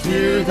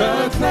to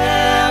the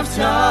cleft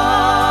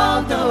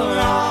of the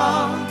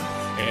rock,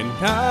 and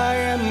I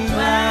am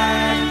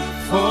glad,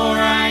 for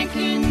I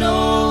can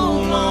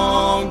no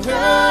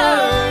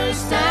longer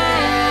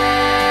stand.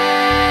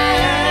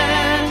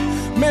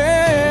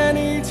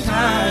 Many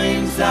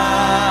times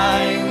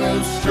I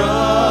will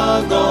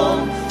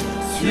struggle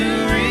to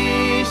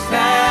reach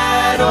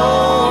that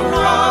old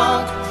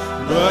rock,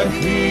 but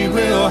He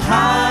will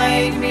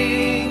hide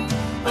me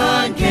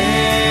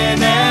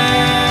again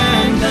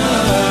and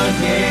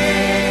again.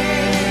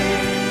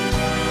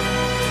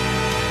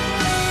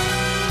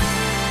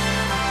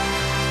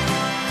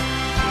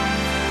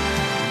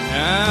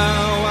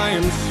 Now I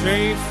am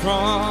safe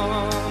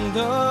from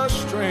the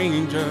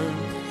stranger,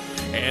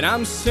 and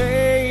I'm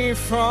safe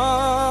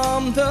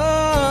from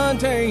the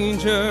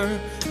danger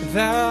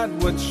that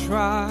would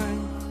try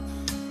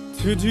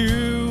to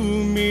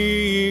do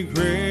me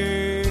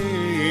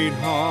great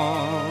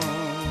harm.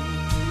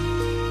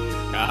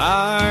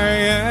 I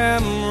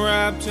am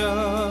wrapped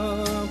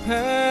up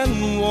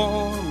and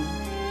warm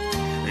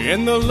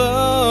in the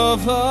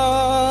love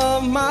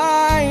of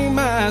my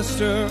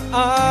Master.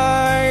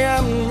 I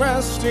am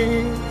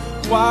resting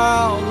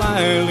while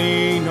I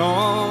lean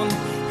on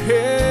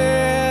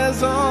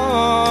His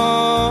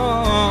arms.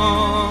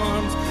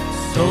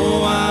 So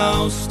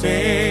I'll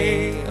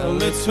stay a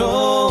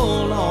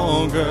little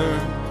longer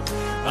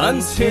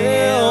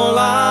until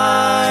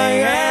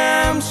I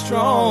am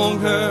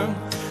stronger,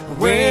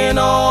 when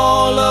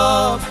all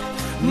of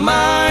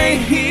my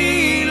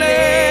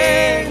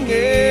healing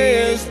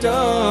is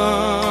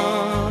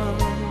done.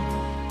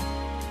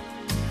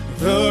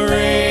 The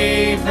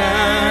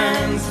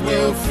ravens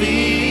will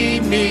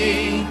feed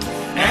me,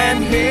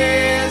 and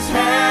His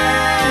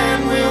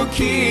hand will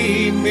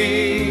keep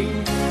me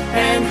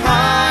and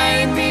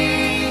hide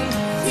me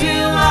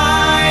till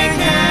I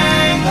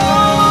can go.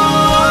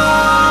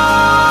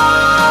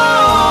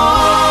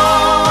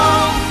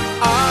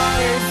 I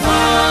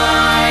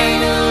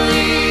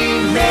finally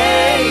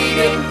made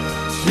it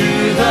to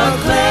the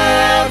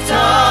cleft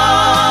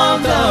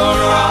of the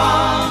rock.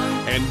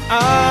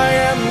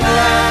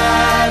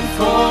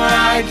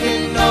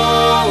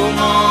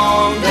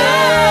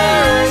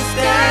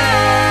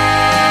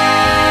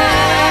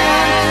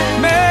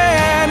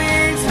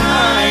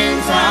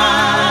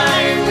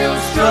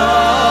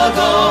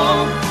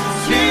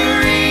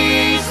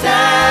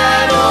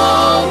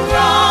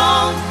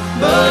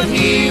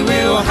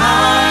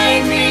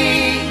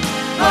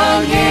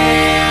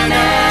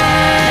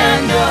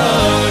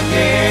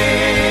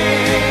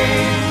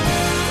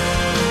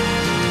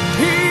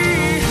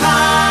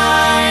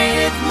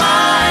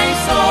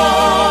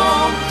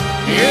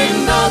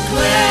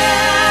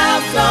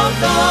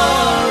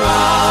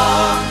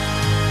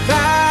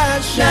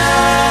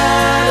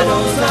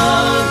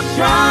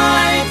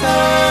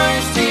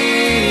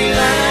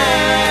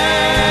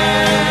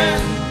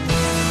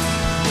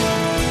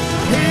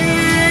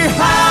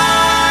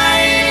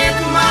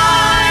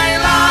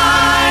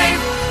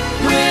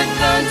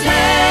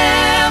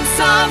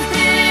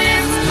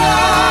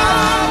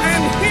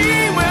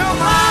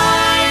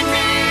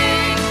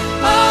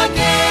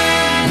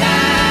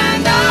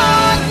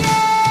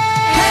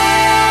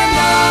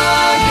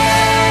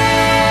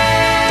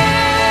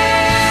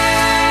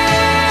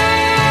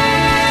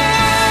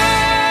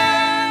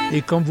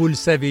 Et comme vous le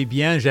savez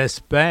bien,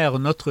 j'espère,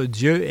 notre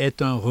Dieu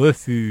est un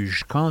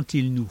refuge. Quand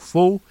il nous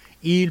faut,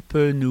 il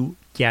peut nous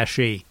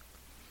cacher.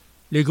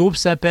 Le groupe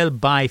s'appelle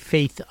By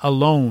Faith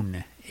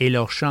Alone et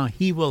leur chant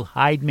He Will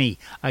Hide Me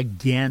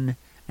Again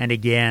and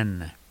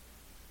Again.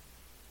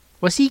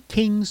 Voici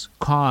King's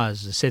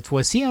Cause, cette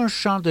fois-ci un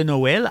chant de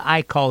Noël,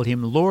 I Call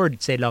Him Lord,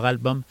 c'est leur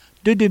album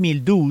de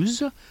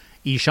 2012.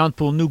 Ils chantent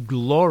pour nous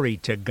Glory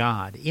to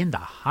God in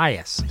the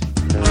highest.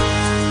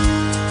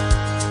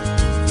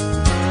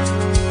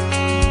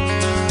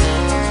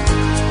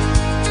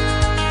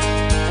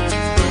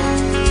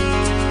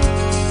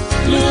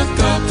 Look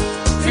up,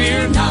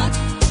 fear not,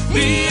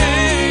 the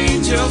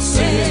angels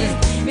said,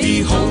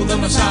 behold the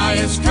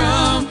Messiah's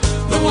come,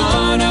 the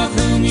one of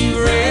whom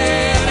you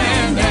read,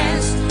 and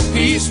as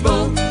he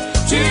spoke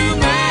to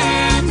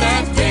man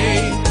that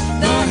day,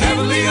 the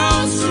heavenly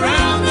hosts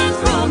around the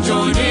throne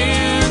joined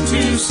in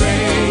to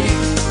say,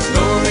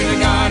 glory to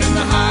God in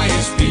the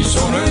highest, peace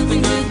on earth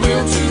and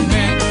goodwill to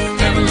men.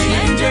 Heavenly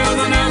angels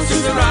announced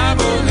his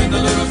arrival in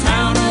the little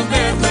town of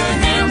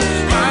Bethlehem.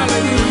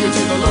 Hallelujah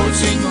to the Lord,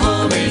 sing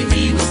holy,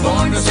 he was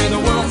born to save the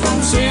world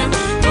from sin.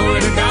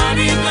 Glory to God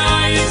in the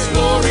highest,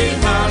 glory,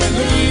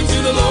 hallelujah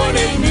to the Lord,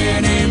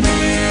 amen, amen.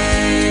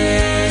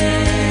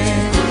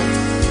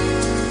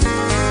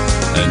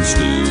 And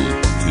still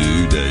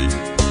today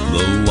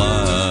the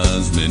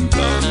wise men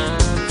come,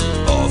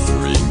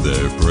 offering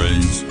their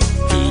praise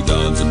to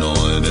God's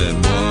anointed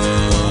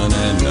one.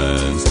 And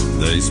as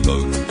they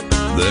spoke,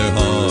 their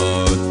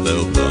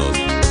heartfelt love,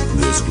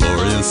 this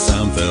glorious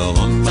sound fell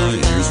on my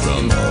ears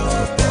from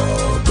up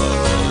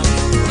above.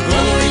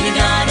 Glory to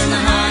God in the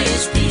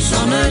highest, peace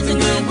on earth and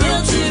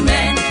goodwill to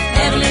men.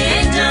 Heavenly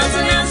angels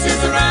announced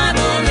his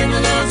arrival in the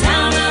little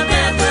town of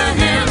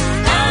Bethlehem.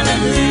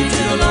 Hallelujah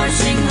to the Lord,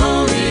 sing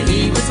holy,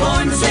 he was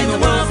born to save the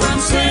world from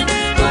sin.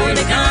 Glory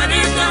to God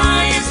in the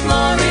highest,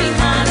 glory,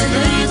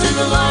 hallelujah to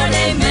the Lord,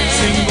 amen.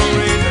 Sing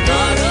glory to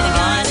God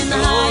in the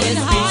highest,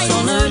 peace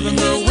on earth and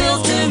goodwill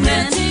to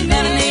men.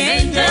 Heavenly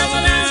angels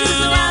announced his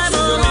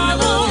arrival in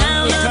the little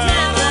town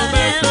of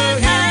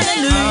Bethlehem.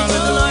 Hallelujah to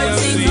the Lord,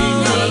 sing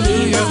holy,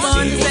 he was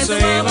born to save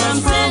the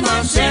world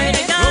from sin.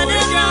 God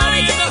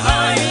in the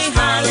highest,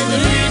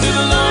 hallelujah to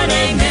the Lord,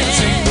 amen.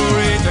 Sing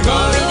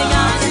glory to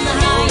God in the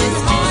highest,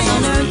 peace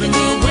on earth and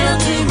goodwill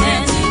to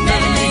men.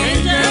 Heavenly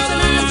angels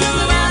announced his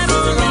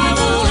arrival in the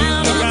little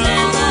town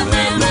of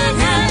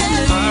Bethlehem.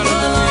 Hallelujah to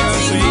the Lord,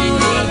 sing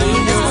holy,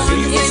 he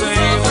was born to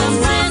save the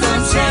world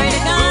from sin.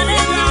 God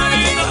in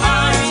the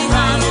highest,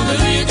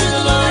 hallelujah to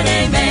the Lord,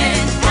 amen.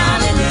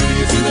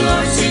 Hallelujah to the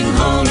Lord, sing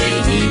holy,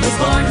 he was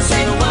born to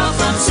save the world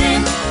from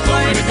sin.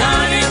 Glory to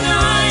God in the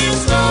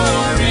highest,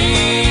 glory,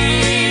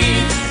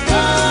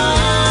 glory,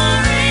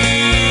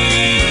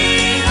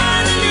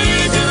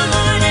 hallelujah to the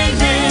Lord,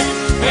 amen,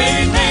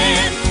 amen,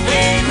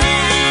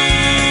 amen.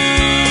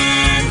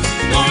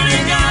 Glory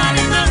to God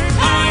in the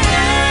highest.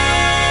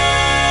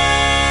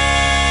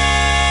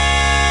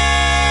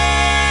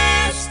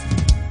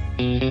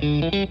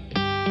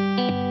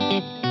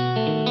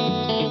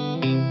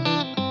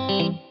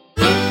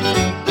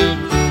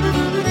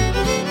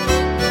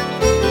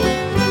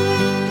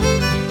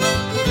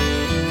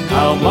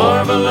 How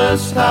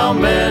marvelous, how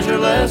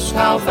measureless,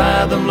 how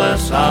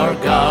fathomless our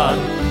God.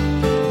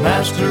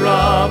 Master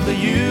of the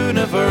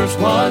universe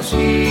was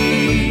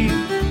he.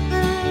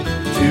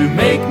 To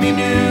make me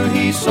new,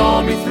 he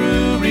saw me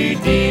through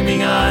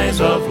redeeming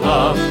eyes of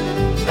love,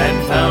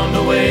 and found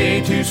a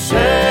way to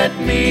set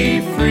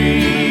me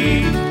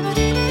free.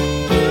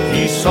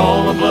 He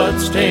saw a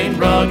blood-stained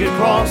rugged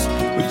cross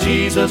with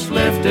Jesus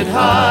lifted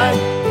high,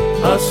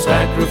 a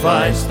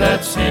sacrifice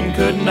that sin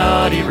could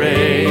not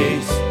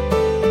erase.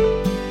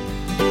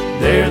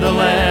 There the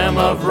Lamb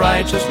of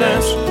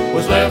righteousness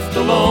was left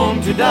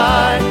alone to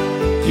die.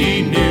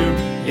 He knew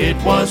it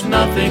was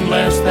nothing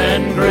less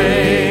than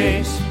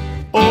grace.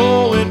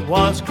 Oh, it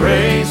was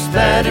grace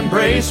that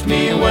embraced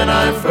me when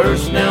I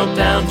first knelt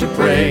down to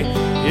pray.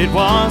 It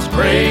was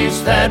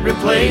grace that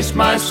replaced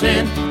my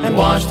sin and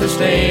washed the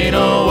stain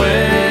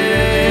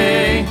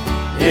away.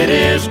 It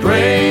is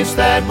grace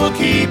that will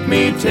keep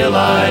me till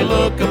I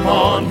look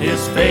upon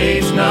his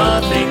face.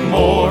 Nothing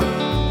more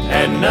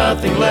and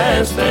nothing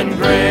less than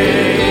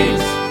grace.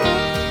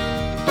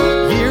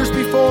 Years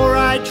before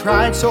I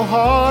tried so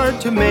hard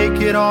to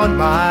make it on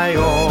my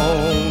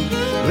own,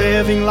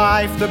 living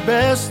life the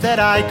best that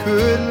I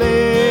could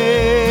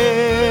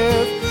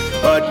live.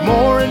 But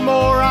more and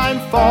more I'm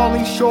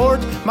falling short,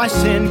 my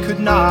sin could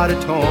not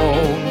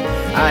atone.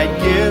 I'd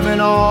given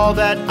all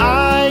that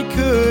I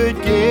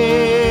could give.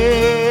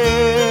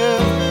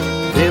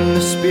 Then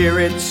the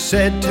Spirit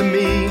said to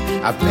me,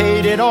 I've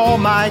paid it all,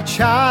 my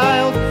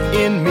child.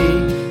 In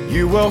me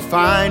you will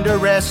find a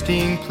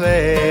resting place.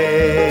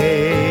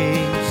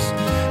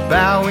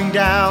 Bowing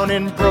down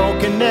in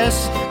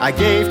brokenness, I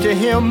gave to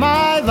him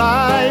my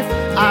life.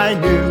 I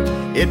knew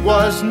it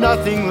was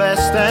nothing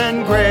less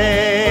than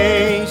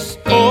grace.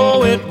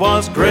 Oh, it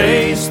was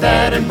grace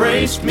that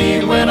embraced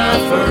me when I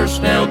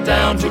first knelt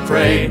down to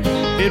pray.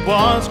 It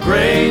was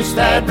grace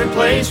that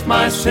replaced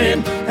my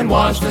sin and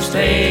wash the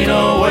stain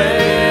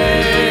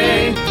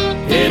away.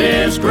 It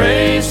is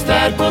grace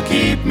that will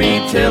keep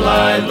me till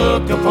I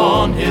look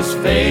upon his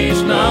face.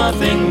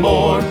 Nothing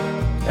more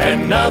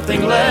and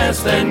nothing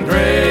less than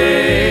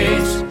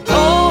grace.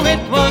 Oh, it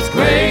was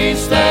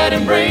grace that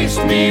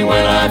embraced me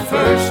when I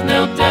first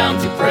knelt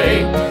down to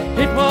pray.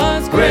 It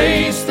was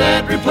grace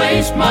that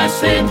replaced my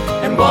sin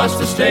and washed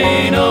the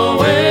stain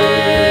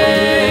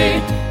away.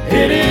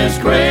 It is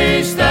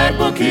grace that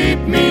will keep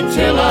me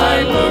till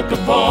I look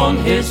upon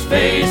his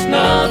face.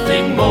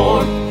 Nothing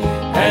more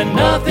and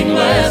nothing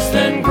less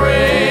than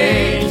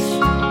grace.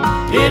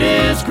 It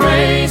is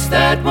grace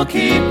that will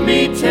keep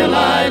me till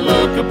I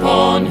look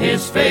upon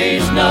his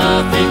face.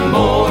 Nothing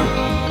more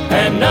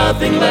and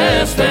nothing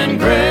less than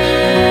grace.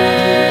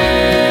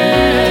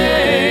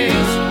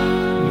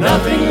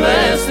 Nothing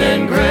less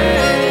than grace.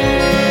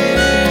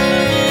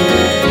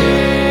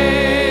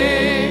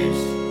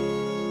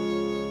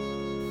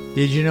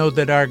 Did you know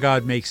that our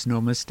God makes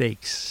no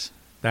mistakes?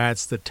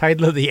 That's the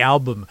title of the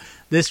album.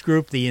 This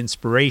group, The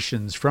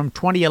Inspirations, from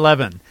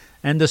 2011,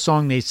 and the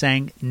song they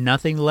sang,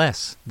 Nothing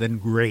Less Than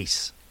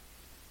Grace.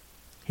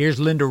 Here's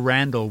Linda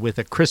Randall with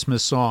a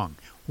Christmas song.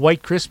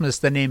 White Christmas,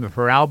 the name of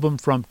her album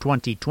from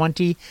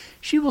 2020.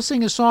 She will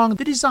sing a song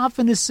that is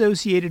often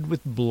associated with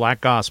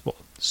black gospel,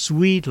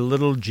 Sweet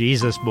Little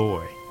Jesus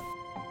Boy.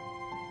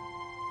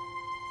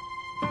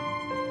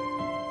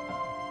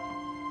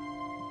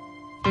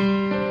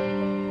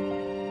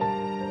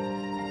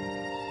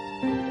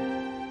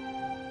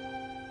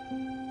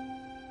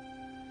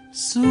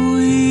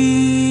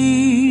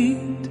 Sweet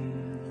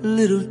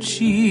little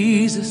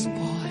Jesus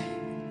boy,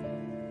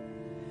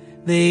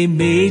 they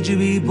made you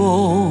be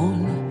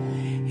born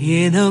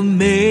in a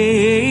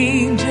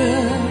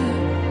manger.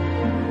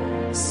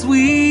 Sweet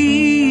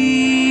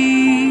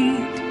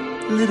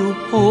little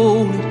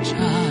holy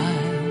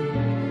child,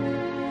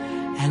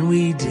 and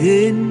we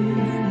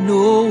didn't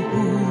know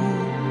who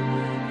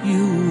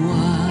you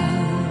are.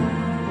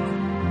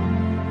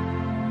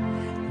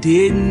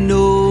 Didn't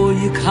know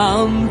you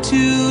come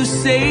to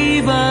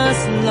save us,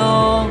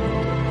 Lord,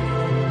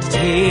 to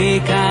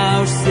take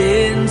our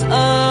sins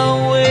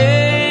away.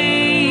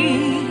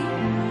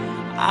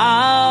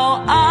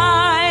 Our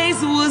eyes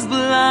was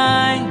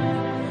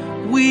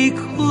blind, we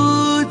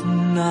could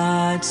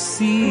not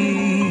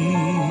see.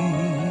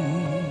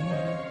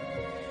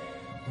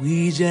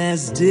 We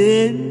just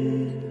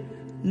didn't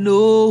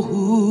know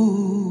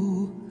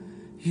who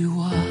you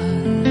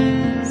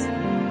was.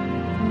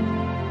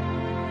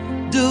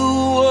 The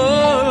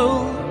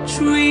world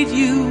treat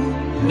you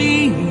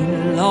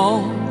mean,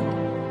 Lord,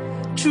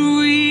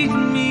 treat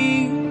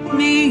me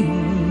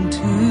mean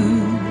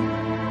too.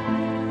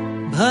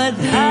 But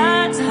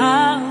that's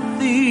how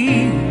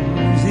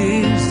things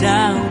is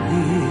down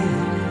here.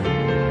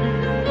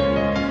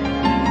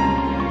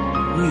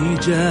 We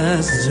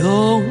just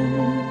don't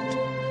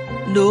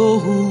know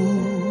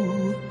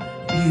who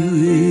you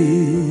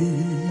is.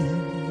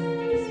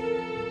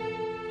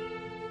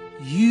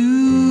 You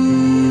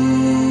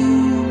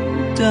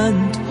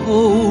done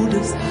told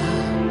us how,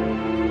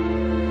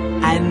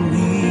 and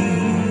we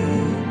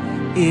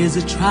is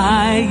a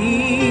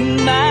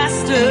trying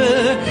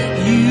master.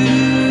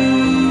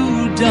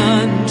 You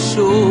done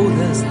showed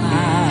us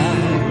how,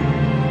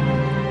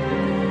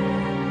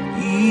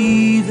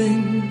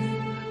 even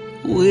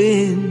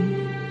when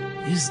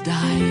it's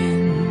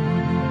dying.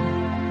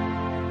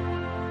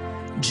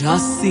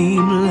 Just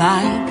seem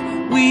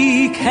like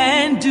we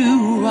can't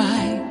do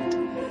right.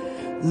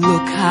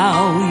 Look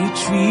how we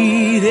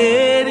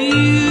treated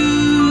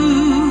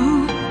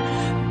you.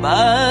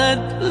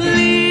 But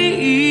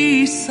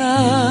please,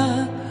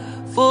 sir,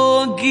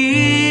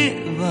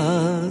 forgive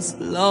us,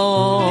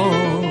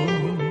 Lord.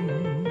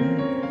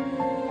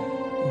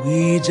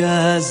 We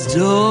just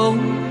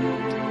don't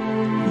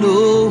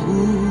know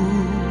who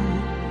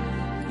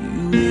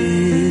you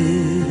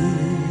is.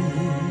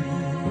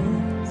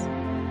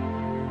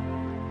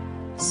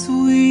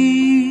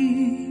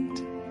 Sweet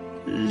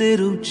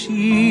little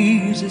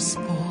Jesus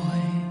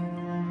boy,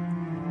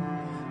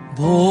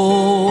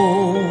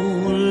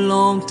 born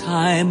long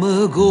time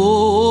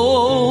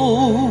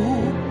ago.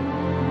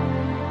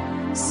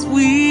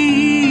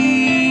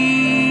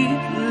 Sweet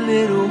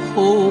little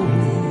holy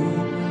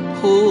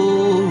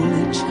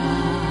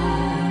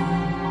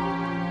child,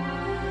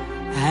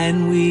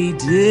 and we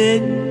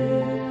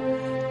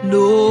didn't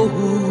know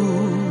who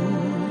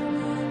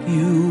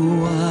you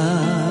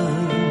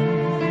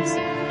was.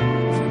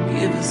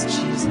 Forgive us,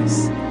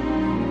 Jesus.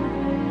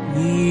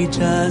 We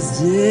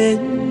just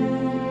didn't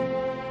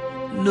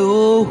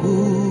know who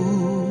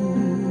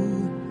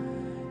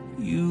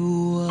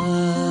you are.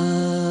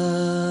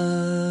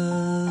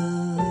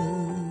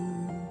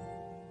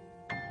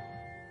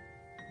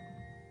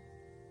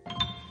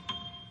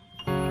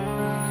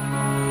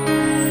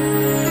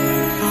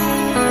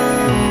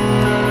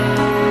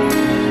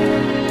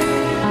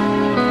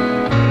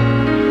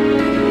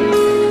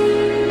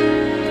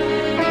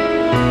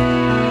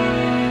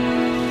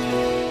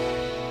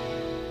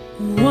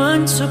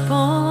 Once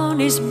upon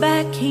his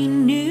back he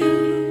knew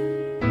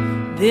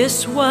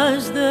this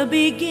was the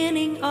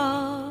beginning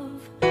of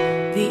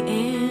the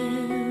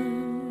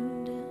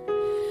end.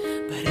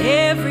 But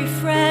every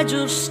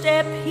fragile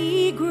step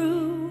he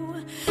grew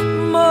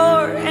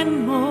more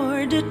and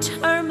more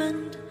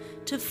determined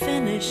to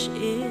finish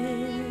it.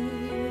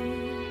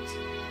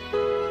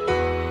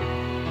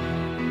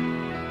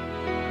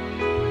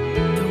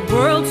 The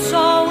world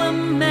saw a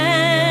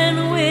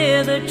man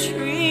with a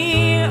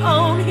tree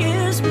on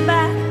his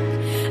back,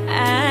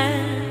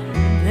 and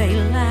they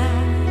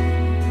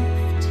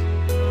laughed.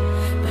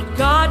 But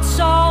God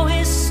saw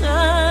his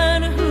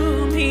son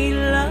whom he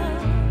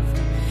loved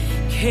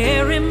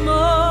carry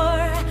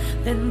more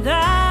than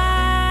that.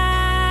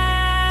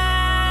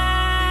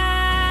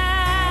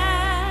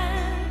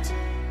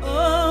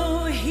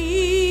 Oh,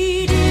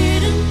 he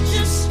didn't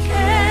just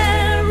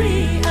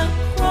carry a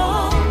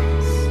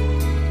cross,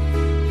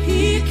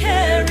 he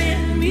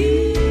carried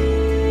me.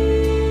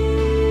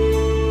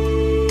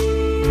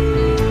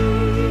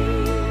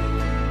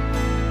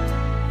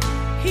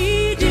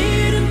 He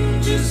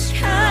didn't just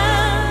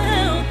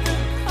count the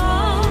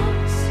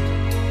cost,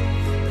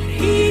 but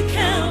he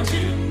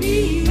counted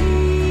me.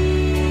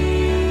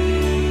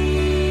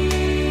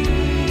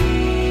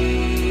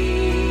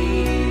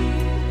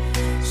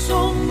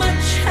 So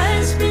much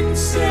has been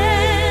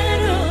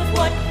said of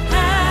what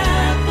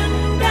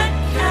happened at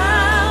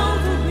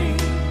Calvary.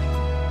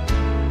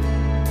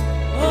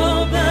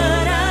 Oh,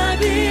 but I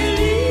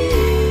believe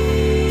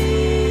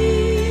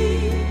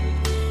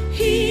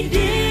he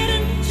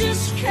didn't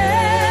just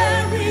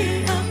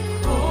carry a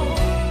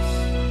cross,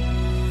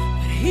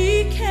 but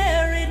he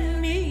carried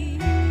me.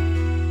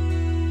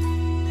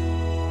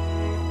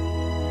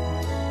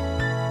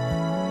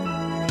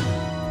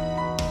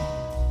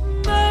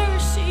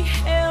 Mercy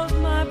held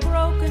my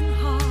broken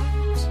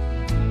heart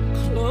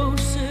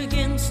close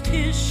against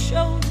his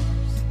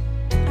shoulders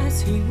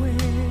as he wept.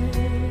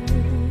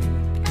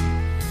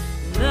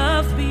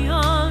 Love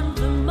beyond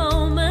the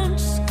moment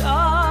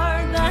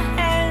scarred the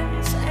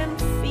hands and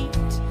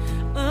feet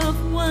of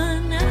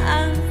one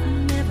I've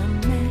never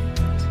met.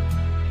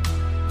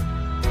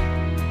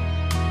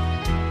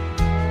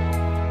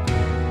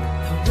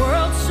 The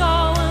world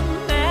saw a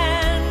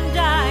man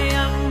die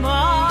a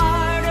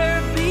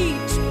martyr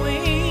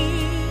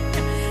between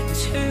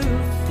two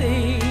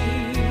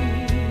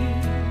thieves,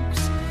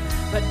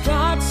 but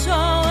God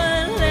saw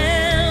a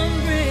lamb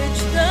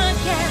bridge the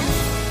gap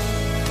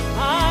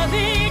of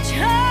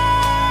eternity.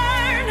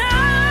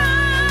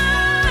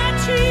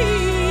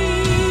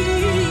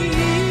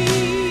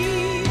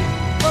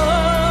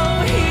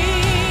 Oh,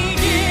 he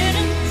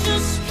didn't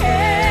just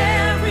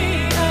carry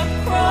a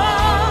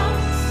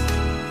cross,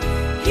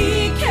 he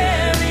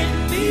carried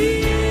me.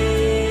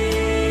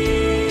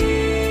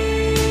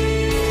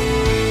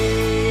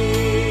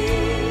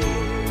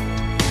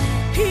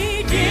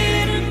 He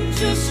didn't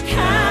just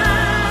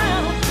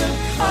count the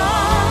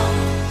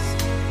cost,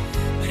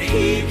 but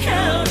he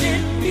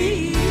counted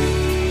me.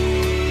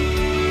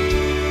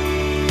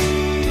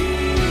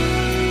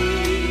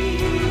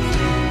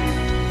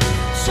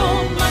 So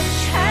much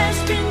has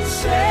been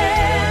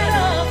said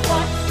of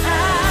what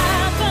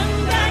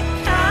happened at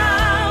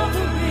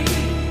Calvary.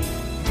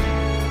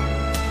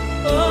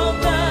 Oh,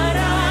 but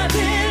I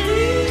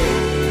believe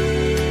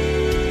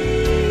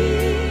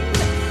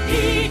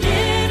he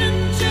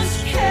didn't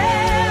just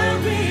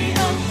carry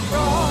a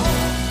cross,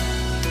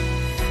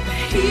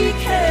 but he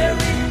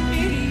carried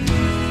me.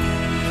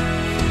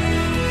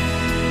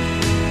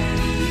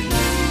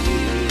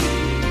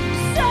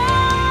 So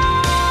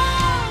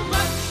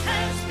much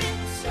has been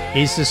said.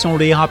 Et ce sont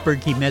les Hoppers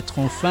qui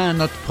mettront fin à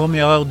notre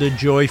première heure de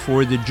Joy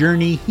for the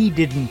Journey. He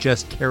didn't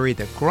just carry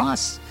the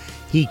cross,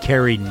 he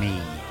carried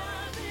me.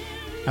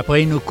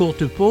 Après une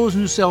courte pause,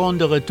 nous serons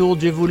de retour,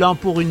 Dieu voulant,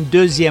 pour une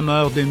deuxième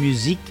heure de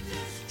musique,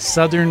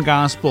 Southern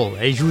Gospel,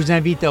 et je vous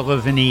invite à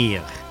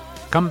revenir.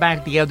 Come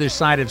back the other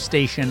side of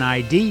station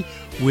ID.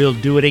 We'll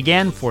do it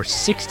again for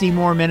 60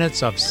 more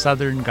minutes of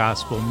Southern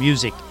Gospel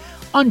music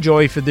on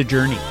Joy for the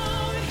Journey.